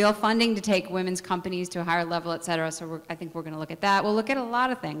real funding to take women's companies to a higher level, et cetera. So I think we're going to look at that. We'll look at a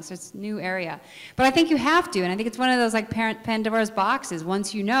lot of things. So it's a new area. But I think you have to, and I think it's one of those like Pandora's boxes.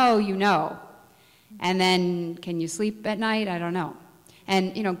 Once you know, you know. And then can you sleep at night? I don't know.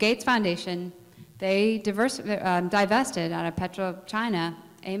 And, you know, Gates Foundation, they divested out of PetroChina.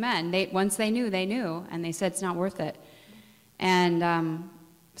 Amen. Once they knew, and they said it's not worth it. And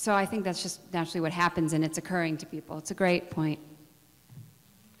so I think that's just naturally what happens, and it's occurring to people. It's a great point.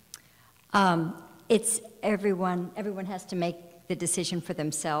 It's everyone has to make the decision for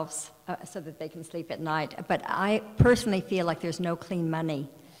themselves so that they can sleep at night. But I personally feel like there's no clean money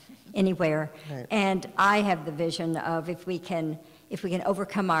anywhere. Right. And I have the vision of if we can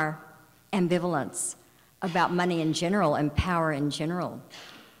overcome our ambivalence about money in general and power in general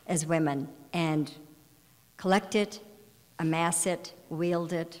as women, and collect it, amass it,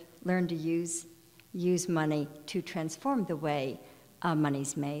 wield it, learn to use money to transform the way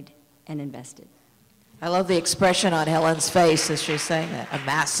money's made and invested. I love the expression on Helen's face as she's saying that,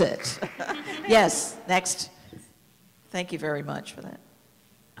 amass it. Yes, next. Thank you very much for that.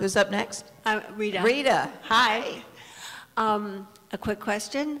 Who's up next? Rita. Rita. Hi. A quick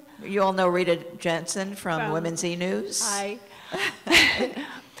question. You all know Rita Jensen from Women's E-News? Hi.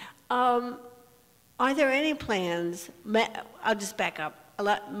 Are there any plans, I'll just back up,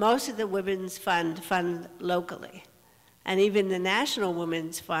 most of the Women's fund locally, and even the National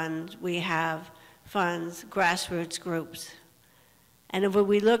Women's Fund, we have funds, grassroots groups. And when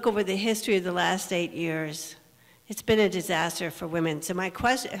we look over the history of the last 8 years, it's been a disaster for women. So my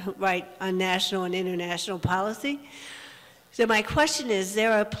question, right, on national and international policy, so my question is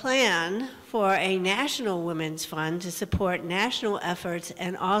there a plan for a national women's fund to support national efforts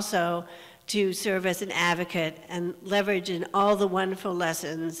and also to serve as an advocate and leverage in all the wonderful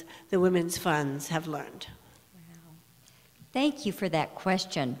lessons the women's funds have learned? Wow. Thank you for that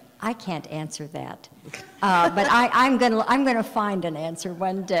question. I can't answer that, but I'm gonna find an answer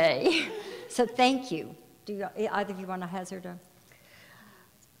one day. So thank you. Do either of you want to hazard a?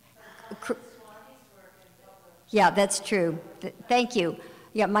 Yeah, that's true. Thank you.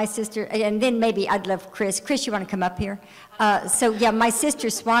 Yeah, my sister, and then maybe I'd love Chris. Chris, you want to come up here? So yeah, my sister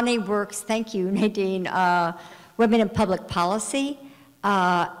Swanee works, thank you, Nadine, Women in Public Policy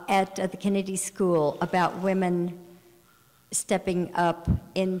at the Kennedy School about women stepping up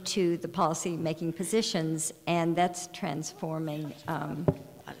into the policy-making positions, and that's transforming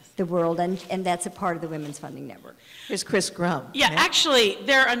the world, and that's a part of the Women's Funding Network. Here's Chris Grum. Yeah, actually,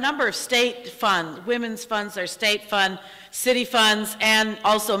 there are a number of state funds, women's funds, are state fund, city funds, and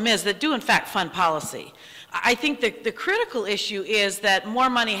also MIS that do in fact fund policy. I think the critical issue is that more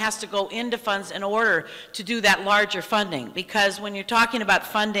money has to go into funds in order to do that larger funding, because when you're talking about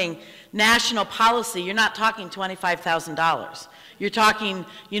funding national policy, you're not talking $25,000. You're talking,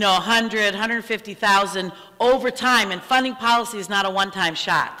 you know, 100, 150,000 over time, and funding policy is not a one-time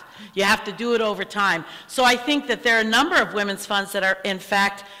shot. You have to do it over time. So I think that there are a number of women's funds that are, in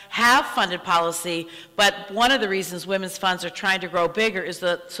fact, have funded policy, but one of the reasons women's funds are trying to grow bigger is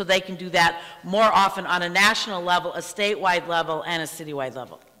so they can do that more often on a national level, a statewide level, and a citywide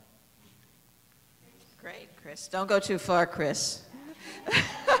level. Great, Chris. Don't go too far, Chris.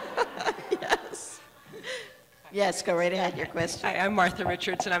 Yes. Yes, go right ahead, your question. Hi, I'm Martha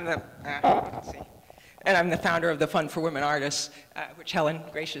Richards, and I'm the founder of the Fund for Women Artists, which Helen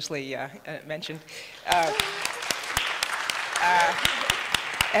graciously mentioned.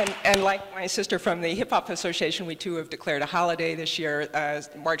 And like my sister from the Hip Hop Association, we too have declared a holiday this year.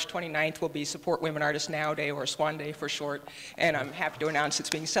 March 29th will be Support Women Artists Now Day, or Swan Day for short. And I'm happy to announce it's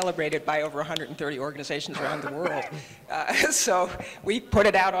being celebrated by over 130 organizations around the world. So we put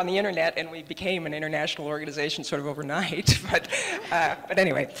it out on the internet, and we became an international organization sort of overnight. But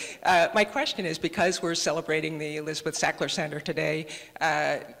anyway, my question is, because we're celebrating the Elizabeth Sackler Center today,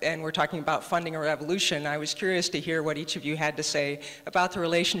 and we're talking about funding a revolution, I was curious to hear what each of you had to say about the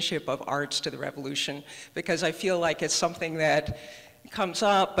relationship of arts to the revolution, because I feel like it's something that comes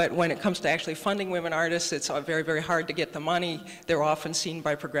up, but when it comes to actually funding women artists, it's very, very hard to get the money. They're often seen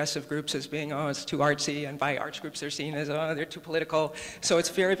by progressive groups as being, oh, it's too artsy, and by arts groups they're seen as, oh, they're too political. So it's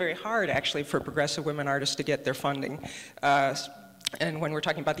very, very hard, actually, for progressive women artists to get their funding. And when we're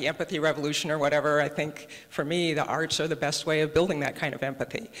talking about the empathy revolution or whatever, I think, for me, the arts are the best way of building that kind of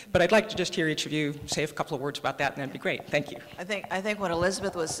empathy. But I'd like to just hear each of you say a couple of words about that, and that'd be great. Thank you. I think when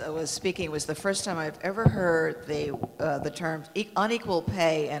Elizabeth was speaking was the first time I've ever heard the terms unequal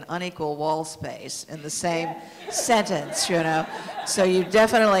pay and unequal wall space in the same sentence, you know. So you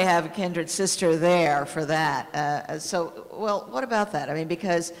definitely have a kindred sister there for that. Well, what about that? I mean,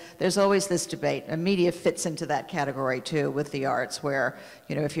 because there's always this debate, and media fits into that category too with the arts, where,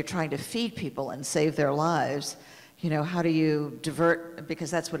 you know, if you're trying to feed people and save their lives, you know, how do you divert, because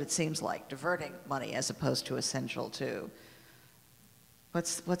that's what it seems like, diverting money as opposed to essential too.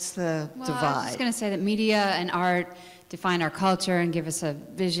 What's the divide? I was just going to say that media and art define our culture and give us a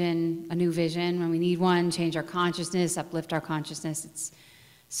vision, a new vision when we need one, change our consciousness, uplift our consciousness. It's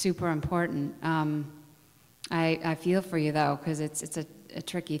super important. I feel for you though, because it's a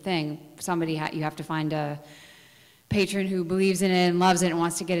tricky thing. You have to find a patron who believes in it and loves it and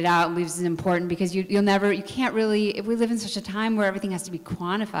wants to get it out and believes it's important, because you can't really, if we live in such a time where everything has to be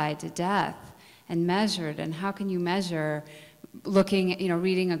quantified to death and measured, and how can you measure looking, you know,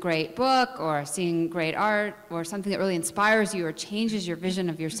 reading a great book or seeing great art or something that really inspires you or changes your vision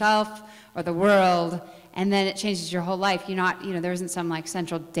of yourself or the world, and then it changes your whole life. You're not, you know, there isn't some like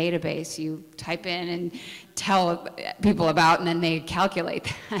central database you type in and tell people about and then they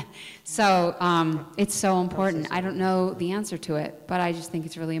calculate that. So it's so important. I don't know the answer to it, but I just think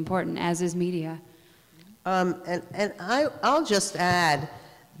it's really important, as is media. I'll just add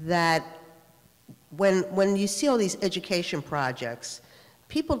that when you see all these education projects,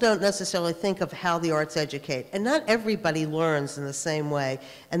 people don't necessarily think of how the arts educate, and not everybody learns in the same way,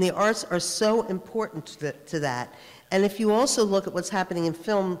 and the arts are so important to that. And if you also look at what's happening in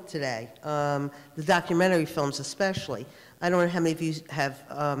film today, the documentary films especially, I don't know how many of you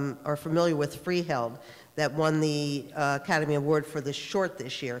are familiar with Freeheld, that won the Academy Award for the short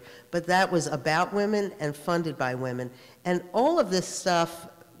this year, but that was about women and funded by women. And all of this stuff,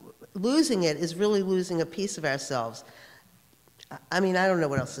 losing it is really losing a piece of ourselves. I mean, I don't know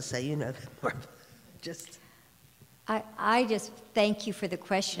what else to say, you know. Just. I just thank you for the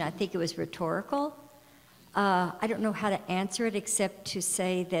question. I think it was rhetorical. I don't know how to answer it except to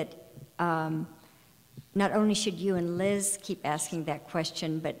say that not only should you and Liz keep asking that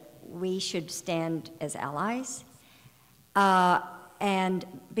question, but we should stand as allies. And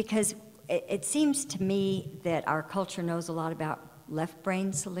because it seems to me that our culture knows a lot about left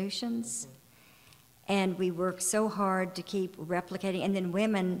brain solutions. And we work so hard to keep replicating, and then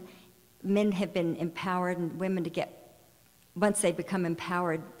men have been empowered, and women to get, once they become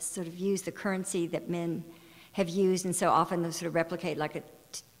empowered, sort of use the currency that men have used, and so often they sort of replicate like a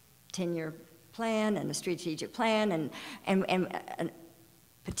 10-year plan and a strategic plan and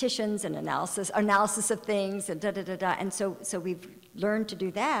petitions and analysis of things and da-da-da-da. And so we've learned to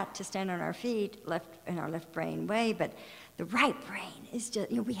do that, to stand on our feet, in our left brain way, but the right brain is just,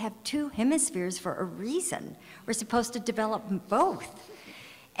 you know, we have two hemispheres for a reason. We're supposed to develop both.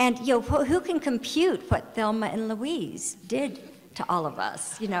 And, you know, who can compute what Thelma and Louise did to all of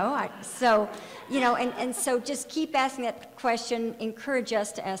us, you know? So, you know, and so just keep asking that question, encourage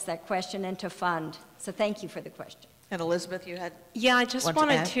us to ask that question and to fund. So thank you for the question. And Elizabeth, you had Yeah, I just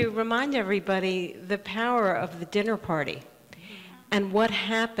wanted to remind everybody the power of the dinner party and what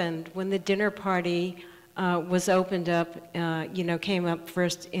happened when the dinner party was opened up, you know, came up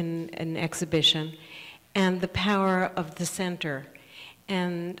first in an exhibition, and the power of the center.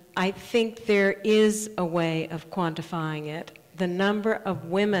 And I think there is a way of quantifying it. The number of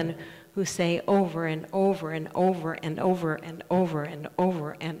women who say over and over and over and over and over and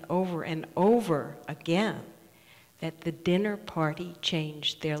over and over and over again that the dinner party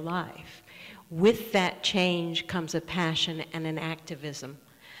changed their life. With that change comes a passion and an activism.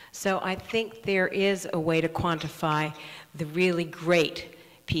 So I think there is a way to quantify the really great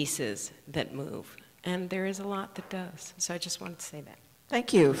pieces that move. And there is a lot that does. So I just wanted to say that.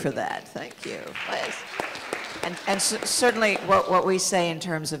 Thank you for that. Thank you, Liz. And certainly what we say in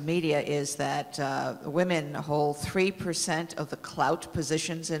terms of media is that women hold 3% of the clout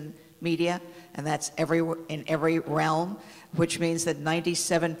positions in media, and that's in every realm, which means that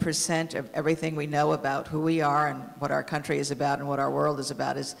 97% of everything we know about who we are and what our country is about and what our world is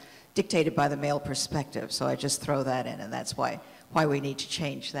about is dictated by the male perspective. So I just throw that in, and that's why we need to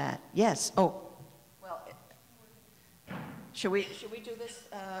change that. Yes. Oh. Well, should we do this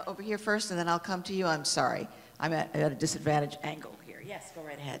over here first, and then I'll come to you? I'm sorry. I'm at a disadvantage angle here. here. Yes, go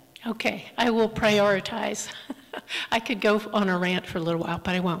right ahead. Okay, I will prioritize. I could go on a rant for a little while,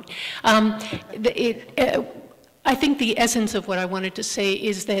 but I won't. I think the essence of what I wanted to say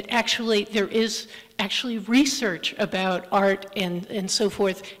is that actually there is actually research about art and so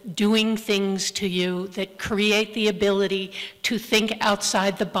forth doing things to you that create the ability to think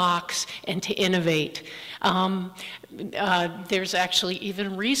outside the box and to innovate. There's actually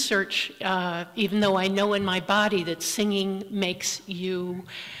even research, even though I know in my body that singing makes you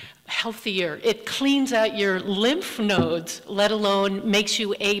healthier. It cleans out your lymph nodes, let alone makes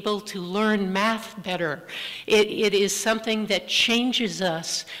you able to learn math better. It is something that changes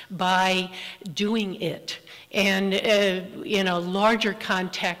us by doing it. And in a larger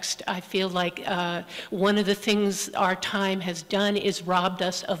context, I feel like one of the things our time has done is robbed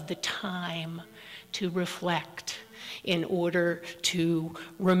us of the time to reflect in order to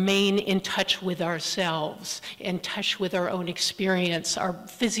remain in touch with ourselves, in touch with our own experience, our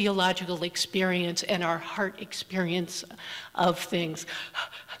physiological experience and our heart experience of things.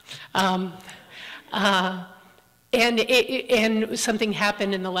 And something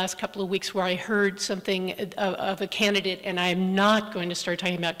happened in the last couple of weeks where I heard something of a candidate, and I'm not going to start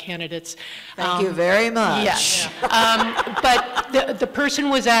talking about candidates. Thank you very much. Yes. But the person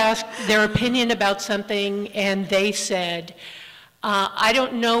was asked their opinion about something, and they said, I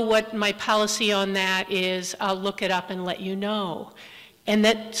don't know what my policy on that is. I'll look it up and let you know. And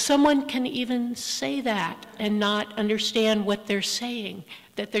that someone can even say that and not understand what they're saying.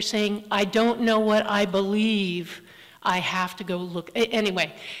 That they're saying, I don't know what I believe, I have to go look.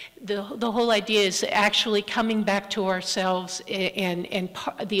 Anyway, the whole idea is actually coming back to ourselves, and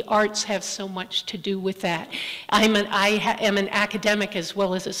the arts have so much to do with that. I am an academic as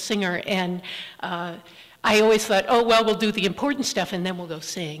well as a singer, and I always thought, oh, well, we'll do the important stuff and then we'll go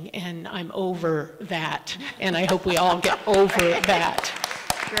sing, and I'm over that, and I hope we all get over that.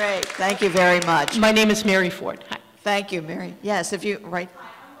 Great, thank you very much. My name is Mary Ford. Hi. Thank you, Mary. Yes, if you, right.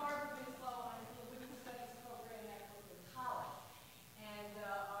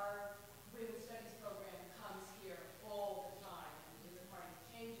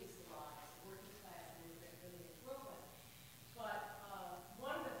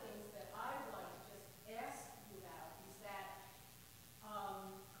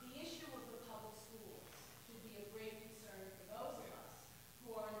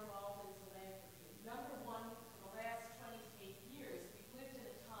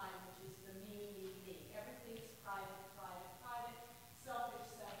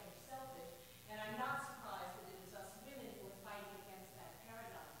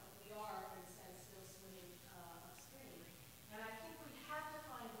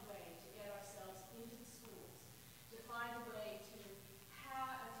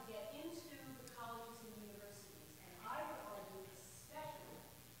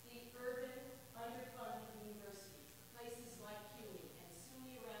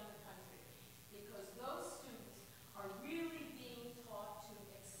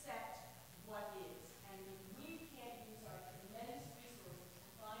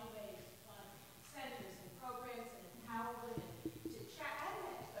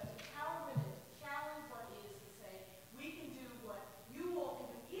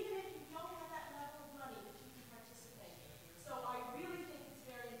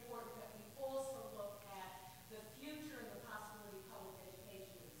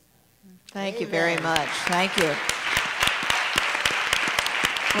 Thank you very much. Thank you.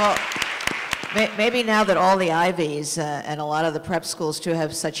 Well, maybe now that all the Ivies and a lot of the prep schools too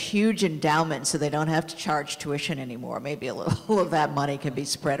have such huge endowments so they don't have to charge tuition anymore, maybe a little of that money can be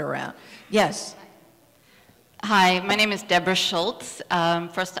spread around. Yes. Hi, my name is Deborah Schultz.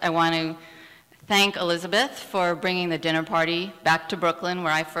 First, I want to thank Elizabeth for bringing the dinner party back to Brooklyn,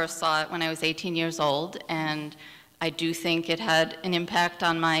 where I first saw it when I was 18 years old, and I do think it had an impact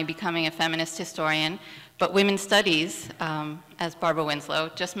on my becoming a feminist historian. But women's studies, as Barbara Winslow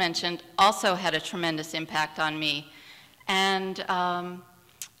just mentioned, also had a tremendous impact on me. And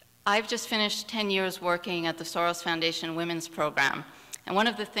I've just finished 10 years working at the Sackler Foundation Women's Program. And one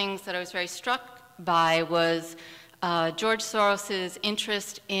of the things that I was very struck by was George Soros's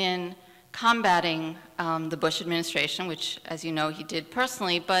interest in combating the Bush administration, which, as you know, he did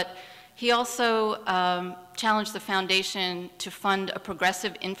personally, but he also challenged the foundation to fund a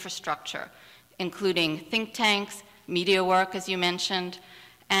progressive infrastructure, including think tanks, media work, as you mentioned.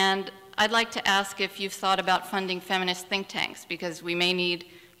 And I'd like to ask if you've thought about funding feminist think tanks, because we may need,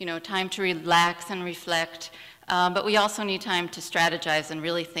 time to relax and reflect, but we also need time to strategize and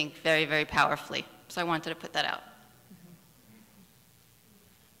really think very, very powerfully. So I wanted to put that out.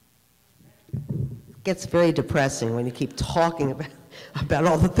 It gets very depressing when you keep talking about about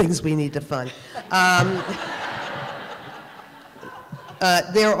all the things we need to fund.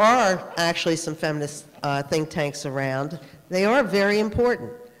 There are actually some feminist think tanks around. They are very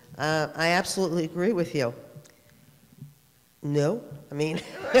important. I absolutely agree with you. No, I mean.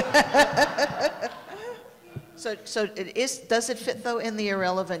 So it is, does it fit though in the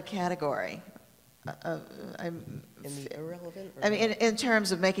irrelevant category? In the irrelevant? I mean, in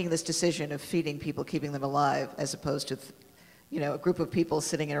terms of making this decision of feeding people, keeping them alive, as opposed to, you know, a group of people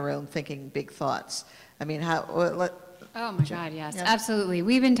sitting in a room thinking big thoughts. I mean, how? Oh my God, yes, Yeah. absolutely.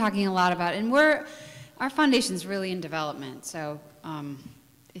 We've been talking a lot about it, and our foundation's really in development, so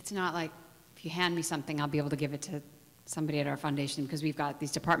it's not like if you hand me something, I'll be able to give it to somebody at our foundation, because we've got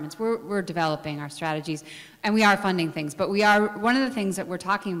these departments. We're developing our strategies, and we are funding things, but one of the things that we're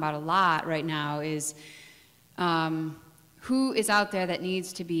talking about a lot right now is who is out there that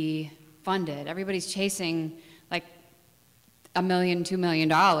needs to be funded. Everybody's chasing like $1 million, $2 million,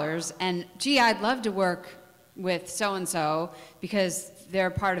 and gee, I'd love to work with so-and-so because they're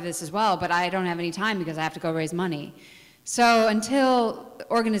part of this as well, but I don't have any time because I have to go raise money. So until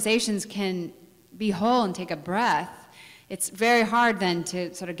organizations can be whole and take a breath, it's very hard then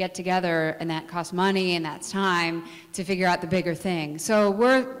to sort of get together, and that costs money and that's time to figure out the bigger thing. So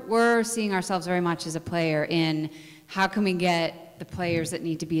we're seeing ourselves very much as a player in how can we get the players that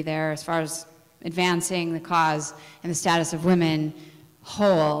need to be there as far as advancing the cause and the status of women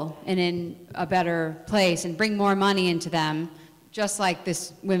whole and in a better place, and bring more money into them, just like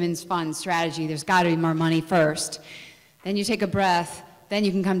this women's fund strategy. There's got to be more money first. Then you take a breath, then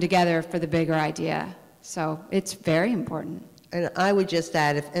you can come together for the bigger idea. So it's very important. And I would just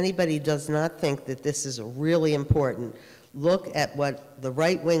add, if anybody does not think that this is really important, look at what the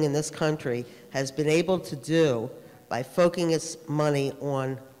right wing in this country has been able to do by focusing its money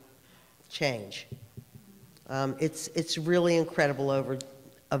on change. It's really incredible over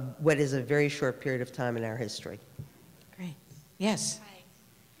what is a very short period of time in our history. Great. Yes.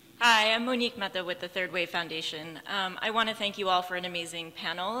 Hi, I'm Monique Mehta with the Third Wave Foundation. I want to thank you all for an amazing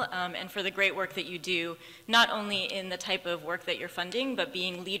panel and for the great work that you do, not only in the type of work that you're funding, but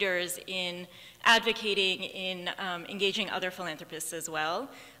being leaders in advocating, in engaging other philanthropists as well.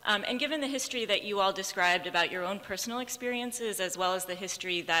 And given the history that you all described about your own personal experiences, as well as the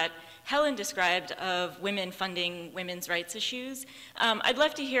history that Helen described of women funding women's rights issues, I'd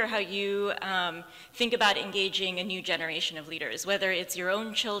love to hear how you think about engaging a new generation of leaders, whether it's your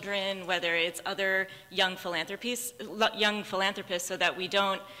own children, whether it's other young philanthropists, so that we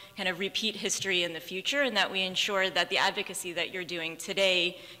don't kind of repeat history in the future, and that we ensure that the advocacy that you're doing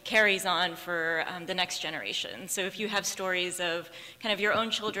today carries on for the next generation. So if you have stories of kind of your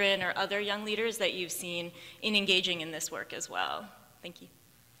own children or other young leaders that you've seen in engaging in this work as well. Thank you.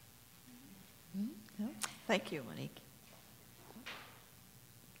 Thank you, Monique.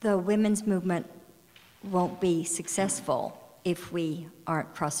 The women's movement won't be successful if we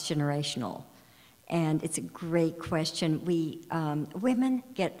aren't cross-generational. And it's a great question. Women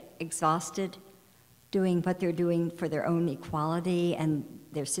get exhausted doing what they're doing for their own equality and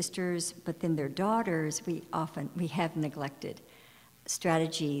their sisters, but then their daughters, we have neglected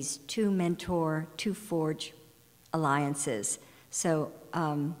strategies to mentor, to forge alliances. So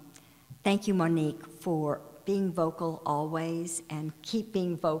thank you, Monique, for being vocal always, and keep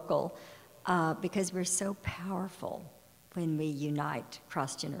being vocal, because we're so powerful when we unite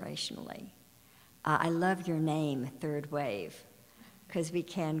cross-generationally. I love your name, Third Wave, because we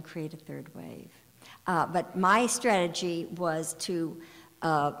can create a third wave. But my strategy was to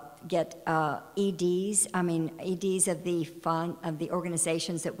get EDs of the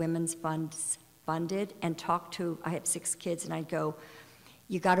organizations that women's funds funded, and talk to, I have 6 kids, and I'd go,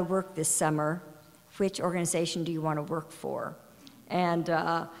 you got to work this summer. Which organization do you want to work for? And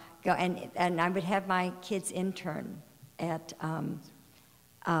and I would have my kids intern at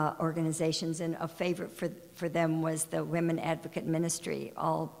organizations, and a favorite for them was the Women Advocate Ministry.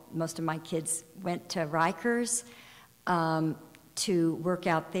 Most of my kids went to Rikers to work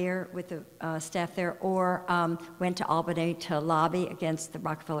out there with the staff there, or went to Albany to lobby against the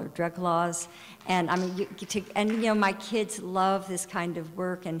Rockefeller drug laws. And I mean, my kids love this kind of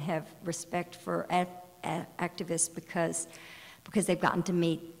work and have respect for activists because they've gotten to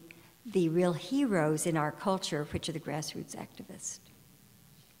meet the real heroes in our culture, which are the grassroots activists.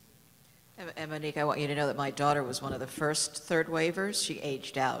 And Monique, I want you to know that my daughter was one of the first third wavers. She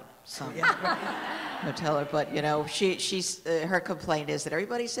aged out, so no tell her. But you know, she's her complaint is that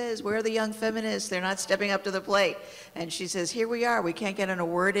everybody says, "Where are the young feminists? They're not stepping up to the plate." And she says, "Here we are. We can't get in a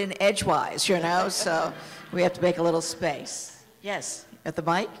word in edgewise, you know. So we have to make a little space." Yes, at the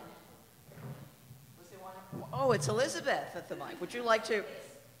mic. Oh, it's Elizabeth at the mic. Would you like to?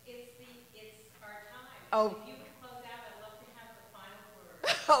 It's our time. Oh. If you would close out, I'd love to have the final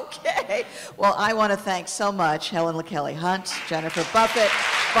word. Okay. Well, I want to thank so much Helen LaKelly Hunt, Jennifer Buffett,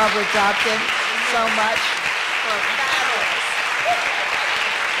 Barbara Dobkin, so much for a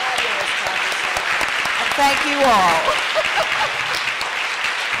fabulous conversation. And thank you all.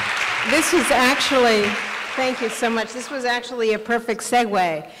 This was actually, thank you so much. This was actually a perfect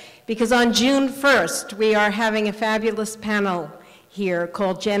segue, because on June 1st, we are having a fabulous panel here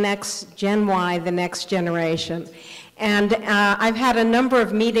called Gen X, Gen Y, the Next Generation. And I've had a number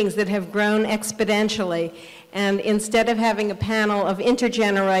of meetings that have grown exponentially, and instead of having a panel of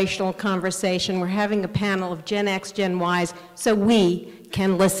intergenerational conversation, we're having a panel of Gen X, Gen Ys, so we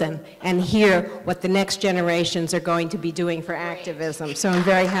can listen and hear what the next generations are going to be doing for activism. So I'm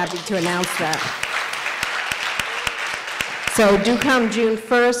very happy to announce that. So do come June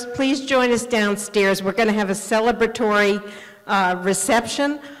 1st. Please join us downstairs. We're going to have a celebratory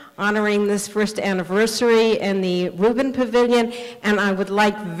reception honoring this first anniversary in the Rubin Pavilion, and I would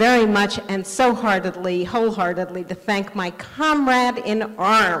like very much and so wholeheartedly to thank my comrade in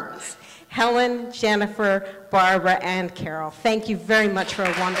arms, Helen, Jennifer, Barbara, and Carol. Thank you very much for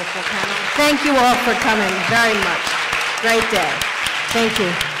a wonderful panel. Thank you all for coming very much. Great day. Thank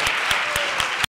you.